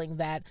of healing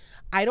that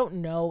I don't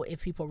know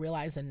if people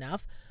realize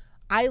enough.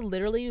 I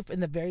literally, in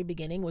the very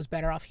beginning, was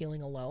better off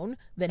healing alone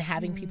than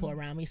having people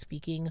around me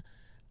speaking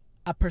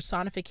a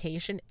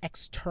personification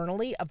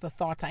externally of the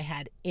thoughts I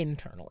had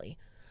internally.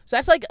 So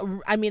that's like,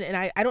 I mean,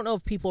 and I don't know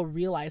if people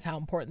realize how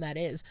important that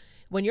is.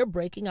 When you're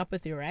breaking up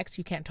with your ex,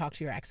 you can't talk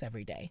to your ex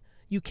every day.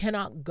 You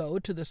cannot go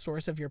to the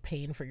source of your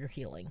pain for your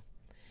healing.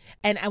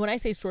 And when I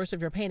say source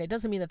of your pain, it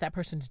doesn't mean that that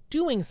person's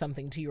doing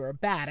something to you or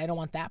bad. I don't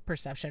want that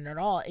perception at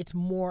all. It's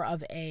more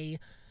of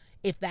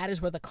if that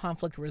is where the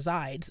conflict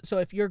resides. So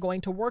if you're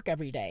going to work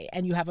every day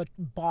and you have a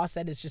boss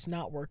that is just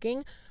not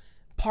working,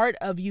 part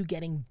of you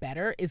getting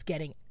better is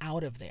getting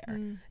out of there.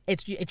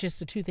 It's just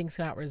the two things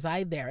cannot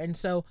reside there. And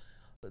so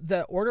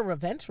the order of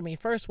events for me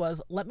first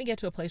was, let me get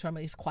to a place where I'm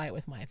at least quiet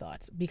with my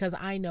thoughts, because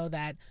I know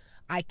that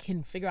I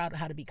can figure out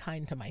how to be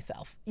kind to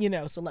myself,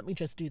 so let me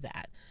just do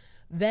that.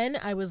 Then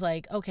I was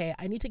like, okay,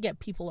 I need to get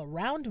people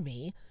around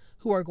me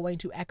who are going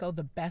to echo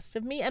the best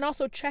of me and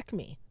also check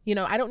me.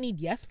 I don't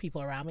need yes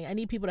people around me. I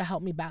need people to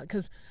help me back,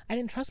 because I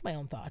didn't trust my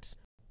own thoughts.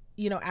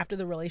 After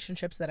the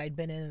relationships that I'd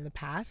been in the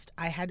past,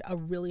 I had a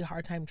really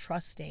hard time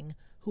trusting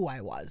who I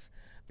was,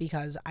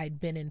 because I'd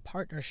been in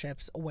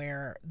partnerships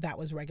where that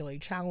was regularly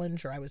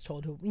challenged, or I was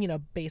told who,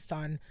 based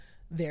on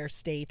their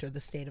state or the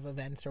state of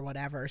events or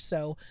whatever.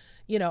 So,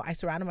 I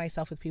surrounded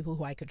myself with people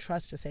who I could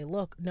trust to say,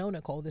 look, no,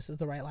 Nicole, this is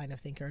the right line of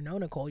thinking, or no,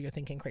 Nicole, you're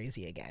thinking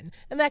crazy again.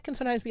 And that can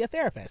sometimes be a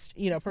therapist,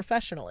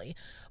 professionally,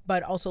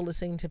 but also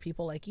listening to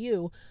people like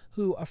you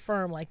who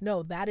affirm, like,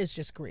 no, that is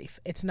just grief.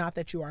 It's not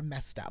that you are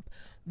messed up.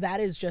 That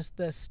is just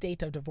the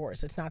state of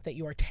divorce. It's not that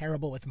you are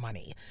terrible with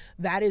money.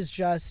 That is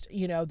just,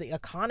 the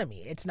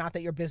economy. It's not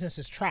that your business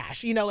is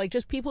trash,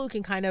 just people who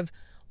can kind of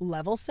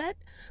level set,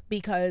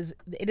 because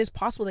it is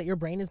possible that your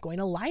brain is going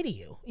to lie to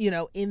you,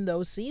 in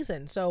those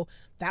seasons. So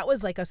that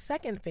was like a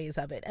second phase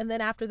of it. And then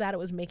after that, it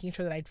was making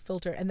sure that I'd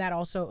filter. And that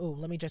also,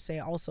 let me just say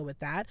also with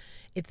that,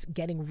 it's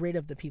getting rid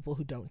of the people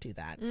who don't do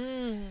that.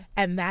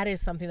 And that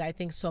is something that I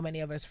think so many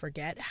of us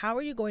forget. How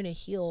are you going to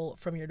heal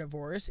from your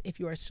divorce if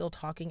you are still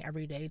talking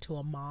every day to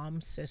a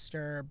mom,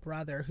 sister,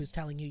 brother who's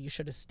telling you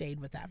should have stayed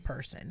with that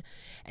person,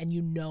 and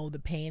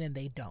the pain and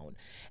they don't?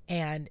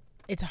 And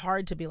it's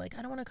hard to be like,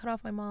 I don't want to cut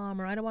off my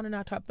mom, or I don't want to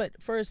not talk. But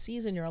for a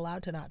season, you're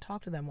allowed to not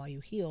talk to them while you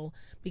heal,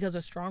 because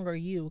a stronger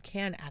you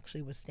can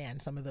actually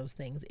withstand some of those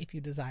things if you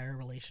desire a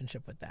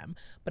relationship with them.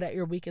 But at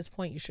your weakest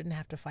point, you shouldn't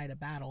have to fight a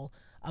battle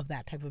of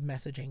that type of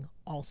messaging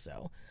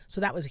also.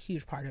 So that was a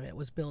huge part of it,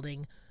 was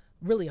building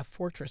really a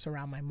fortress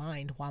around my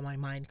mind while my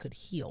mind could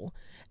heal.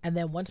 And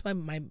then once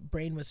my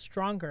brain was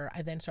stronger,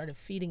 I then started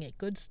feeding it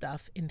good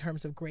stuff in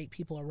terms of great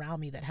people around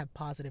me that have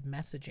positive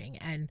messaging.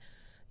 And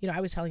I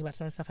was telling you about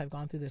some of the stuff I've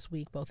gone through this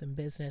week, both in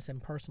business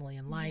and personally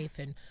in life.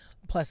 And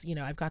plus,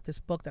 I've got this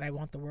book that I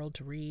want the world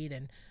to read,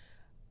 and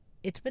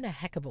it's been a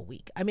heck of a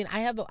week. I mean,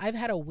 I've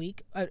had a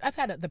week,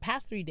 the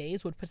past 3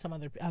 days would put some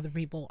other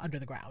people under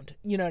the ground.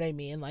 You know what I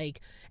mean?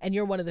 Like, and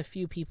you're one of the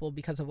few people,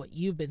 because of what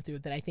you've been through,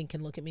 that I think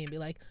can look at me and be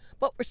like,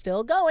 but we're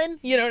still going.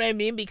 You know what I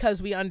mean?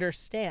 Because we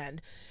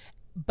understand.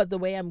 But the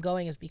way I'm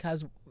going is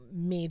because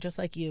me, just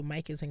like you,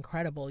 Mike is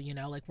incredible.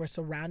 Like, we're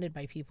surrounded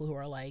by people who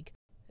are like,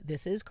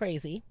 this is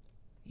crazy.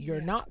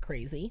 You're not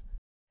crazy.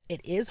 It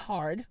is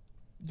hard.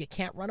 You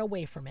can't run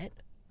away from it,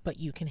 but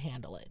you can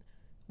handle it.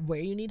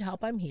 Where you need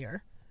help, I'm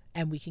here,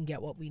 and we can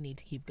get what we need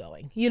to keep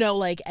going.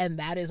 And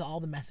that is all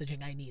the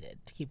messaging I needed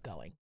to keep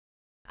going.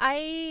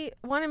 I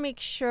want to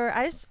make sure,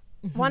 I just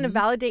want to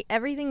validate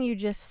everything you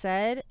just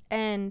said,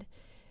 and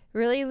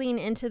really lean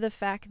into the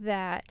fact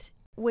that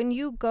when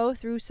you go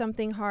through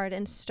something hard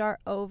and start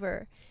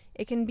over,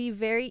 it can be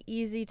very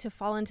easy to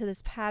fall into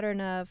this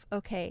pattern of,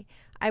 okay,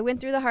 I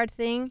went through the hard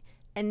thing,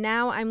 and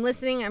now I'm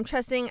listening, I'm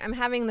trusting, I'm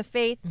having the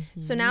faith.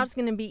 So now it's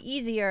going to be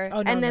easier.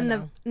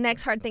 The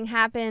next hard thing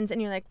happens,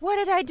 and you're like, what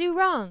did I do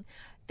wrong?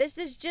 This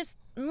is just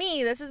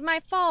me. This is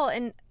my fault.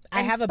 And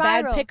I have spiral.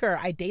 A bad picker.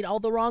 I date all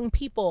the wrong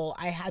people.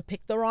 I had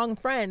picked the wrong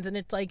friends. And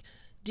it's like,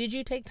 did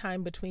you take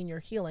time between your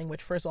healing,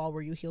 which first of all,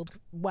 were you healed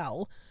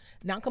well?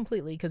 Not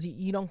completely, because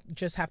you don't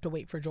just have to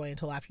wait for joy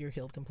until after you're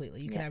healed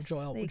completely. You can have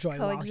joy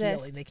while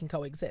healing. They can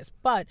coexist.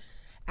 But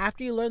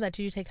After you learn that,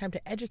 do you take time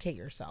to educate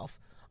yourself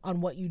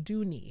on what you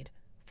do need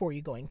for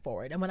you going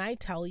forward? And when I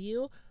tell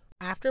you,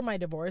 after my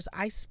divorce,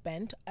 I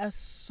spent a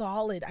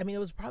solid, I mean, it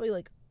was probably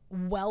like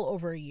well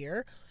over a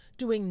year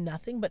doing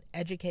nothing but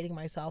educating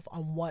myself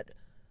on what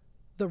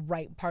the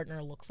right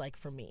partner looks like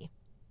for me.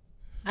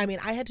 I mean,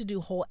 I had to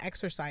do whole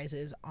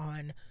exercises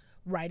on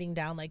writing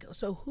down, like,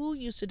 so who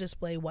used to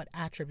display what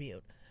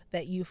attribute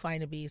that you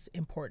find to be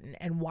important,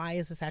 and why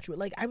is this attribute?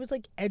 Like, I was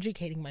like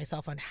educating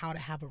myself on how to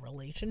have a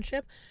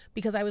relationship,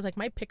 because I was like,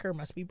 my picker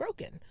must be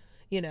broken,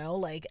 you know,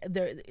 like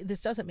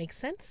this doesn't make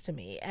sense to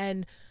me.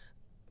 And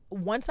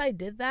once I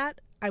did that,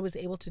 I was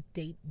able to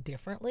date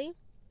differently,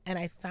 and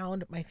I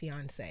found my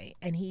fiance,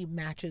 and he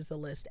matches the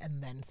list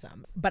and then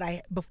some.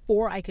 But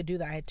before I could do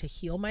that, I had to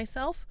heal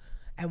myself.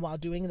 And while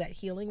doing that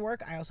healing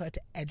work, I also had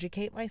to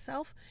educate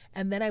myself.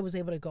 And then I was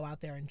able to go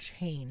out there and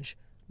change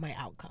my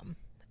outcome.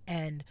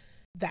 And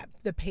that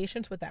the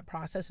patience with that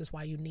process is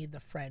why you need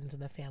the friends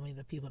and the family,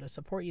 the people to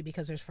support you,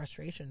 because there's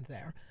frustrations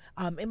there.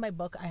 In my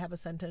book, I have a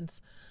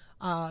sentence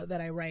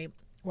that I write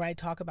where I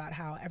talk about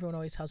how everyone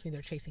always tells me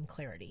they're chasing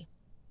clarity.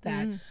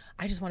 That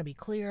I just want to be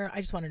clear. I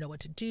just want to know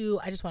what to do.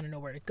 I just want to know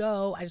where to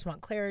go. I just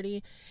want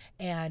clarity.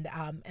 And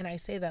I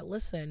say that,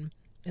 listen,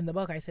 in the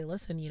book, I say,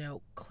 listen, you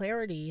know,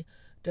 clarity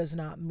does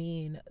not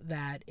mean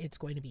that it's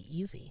going to be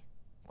easy.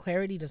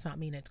 Clarity does not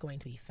mean it's going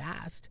to be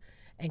fast.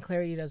 And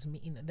clarity doesn't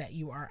mean that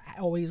you are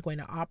always going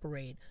to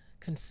operate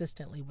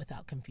consistently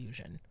without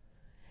confusion.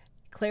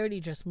 Clarity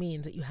just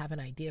means that you have an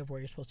idea of where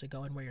you're supposed to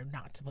go and where you're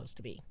not supposed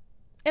to be.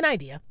 An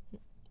idea,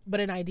 but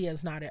an idea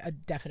is not a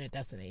definite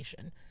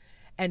destination.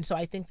 And so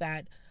I think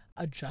that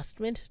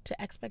adjustment to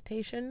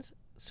expectations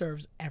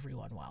serves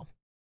everyone well.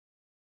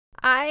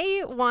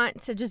 I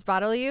want to just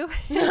bottle you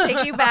and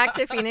take you back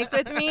to Phoenix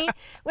with me,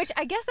 which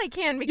I guess I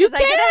can, because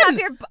I'm gonna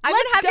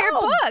have your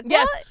book.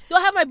 Yes, well, you'll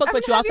have my book,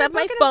 but you also have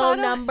my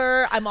phone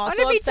number. I'm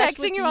also obsessed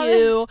with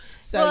you.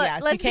 So well,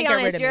 yes, let's you can't be honest,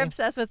 get rid of you're me.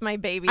 obsessed with my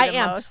baby. I the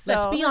am. most,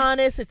 Let's so. be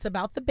honest, it's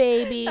about the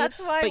baby. That's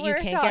why but you we're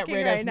can't get talking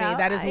rid right of now. me.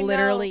 That is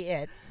literally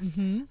it.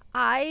 Mm-hmm.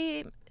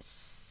 I'm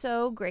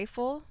so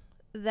grateful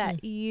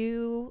that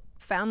you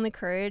found the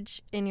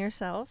courage in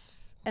yourself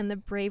and the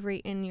bravery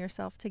in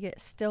yourself to get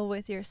still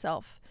with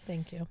yourself.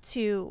 Thank you.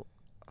 To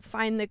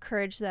find the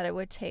courage that it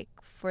would take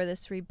for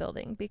this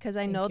rebuilding, because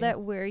I know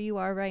that where you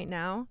are right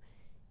now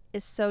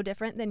is so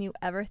different than you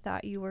ever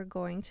thought you were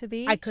going to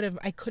be. I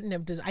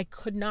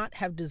could not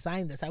have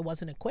designed this. I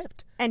wasn't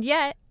equipped. And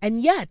yet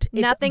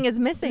nothing is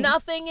missing.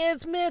 Nothing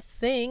is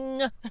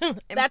missing.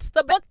 That's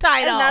the book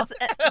title.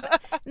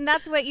 And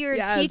that's what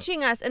you're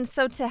teaching us. And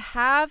so to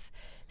have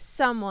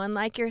someone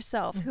like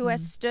yourself who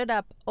has stood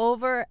up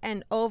over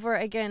and over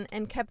again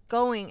and kept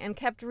going and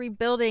kept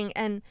rebuilding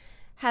and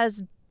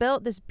has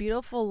built this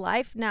beautiful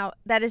life now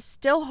that is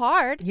still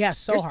hard. Yes,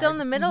 so You're hard. still in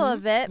the middle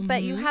of it,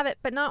 but you have it,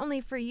 but not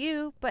only for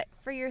you, but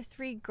for your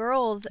 3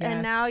 girls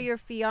and now your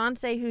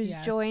fiance who's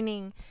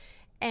joining.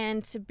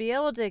 And to be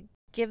able to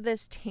give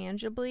this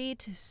tangibly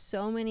to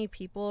so many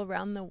people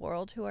around the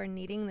world who are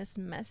needing this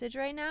message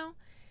right now,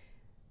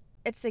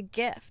 it's a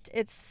gift.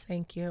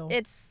 Thank you.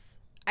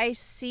 I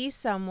see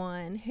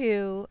someone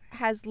who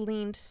has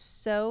leaned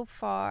so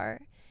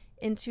far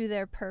into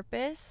their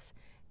purpose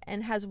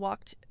and has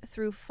walked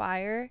through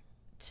fire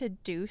to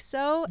do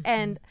so.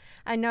 And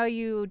I know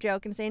you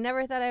joke and say,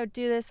 never thought I would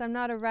do this. I'm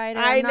not a writer.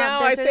 I know.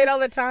 I say it all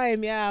the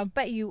time. Yeah.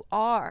 But you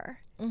are.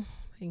 Thank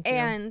you.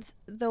 And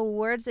the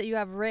words that you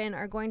have written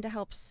are going to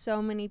help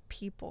so many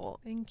people.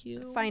 Thank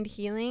you. Find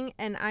healing.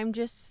 And I'm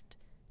just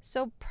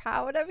so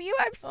proud of you.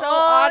 I'm so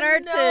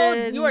honored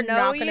to You are know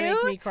not going to you.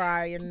 make me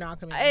cry. You're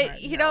not going to make me cry.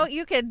 You know,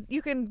 you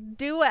can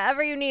do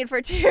whatever you need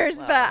for tears,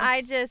 but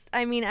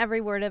I mean every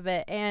word of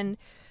it. And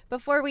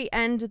before we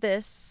end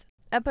this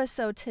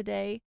episode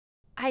today,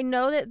 I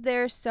know that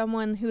there's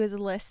someone who is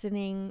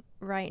listening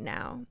right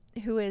now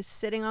who is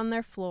sitting on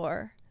their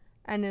floor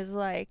and is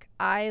like,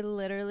 I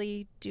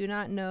literally do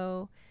not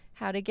know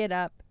how to get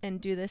up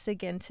and do this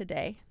again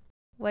today.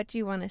 What do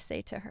you want to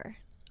say to her?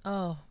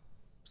 Oh,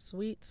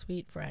 sweet,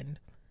 sweet friend.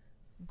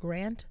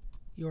 Grant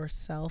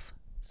yourself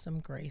some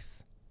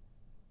grace.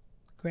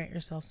 Grant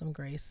yourself some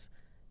grace.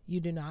 You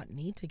do not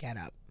need to get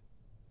up.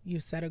 You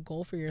set a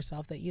goal for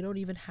yourself that you don't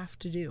even have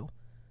to do.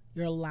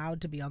 You're allowed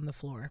to be on the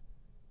floor.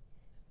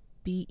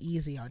 Be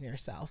easy on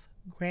yourself.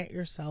 Grant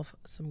yourself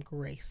some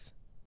grace.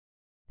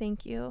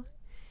 Thank you.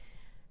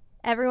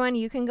 Everyone,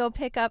 you can go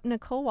pick up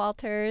Nicole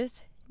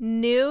Walters'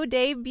 new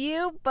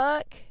debut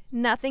book,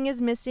 Nothing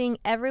is Missing,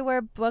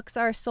 everywhere books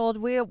are sold.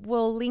 We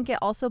will link it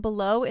also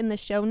below in the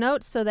show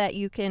notes so that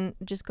you can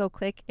just go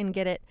click and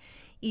get it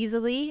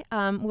easily.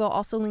 We'll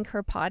also link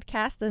her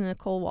podcast, the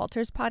Nicole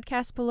Walters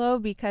podcast, below,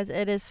 because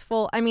it is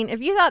full. I mean, if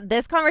you thought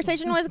this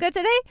conversation was good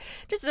today,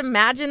 just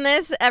imagine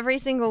this every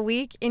single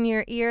week in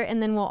your ear.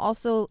 And then we'll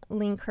also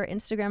link her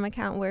Instagram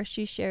account where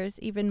she shares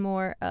even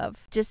more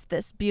of just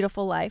this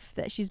beautiful life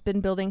that she's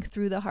been building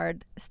through the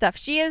hard stuff.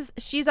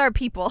 She's our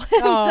people.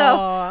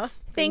 So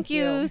thank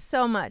you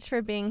so much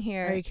for being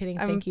here. Are you kidding?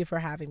 Thank you for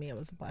having me. It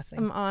was a blessing.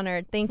 I'm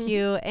honored. Thank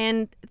you.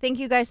 And thank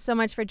you guys so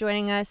much for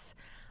joining us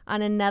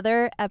on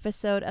another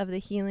episode of the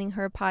Healing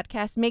Her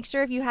podcast. Make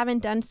sure if you haven't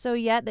done so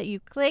yet that you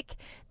click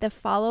the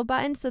follow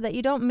button so that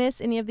you don't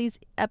miss any of these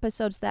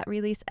episodes that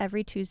release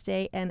every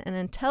Tuesday. And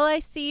until I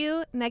see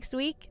you next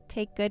week,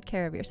 take good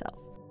care of yourself.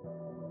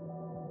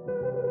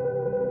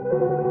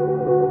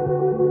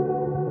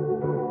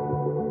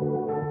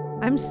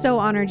 I'm so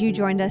honored you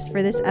joined us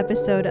for this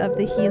episode of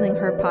the Healing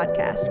Her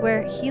podcast,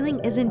 where healing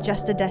isn't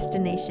just a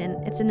destination,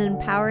 it's an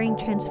empowering,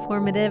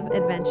 transformative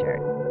adventure.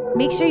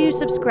 Make sure you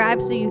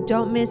subscribe so you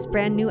don't miss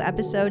brand new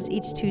episodes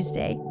each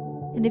Tuesday.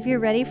 And if you're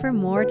ready for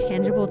more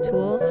tangible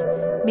tools,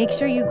 make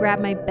sure you grab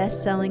my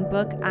best-selling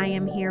book, I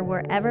Am Here,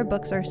 wherever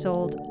books are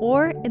sold,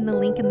 or in the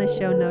link in the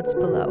show notes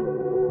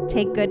below.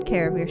 Take good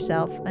care of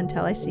yourself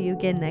until I see you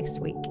again next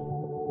week.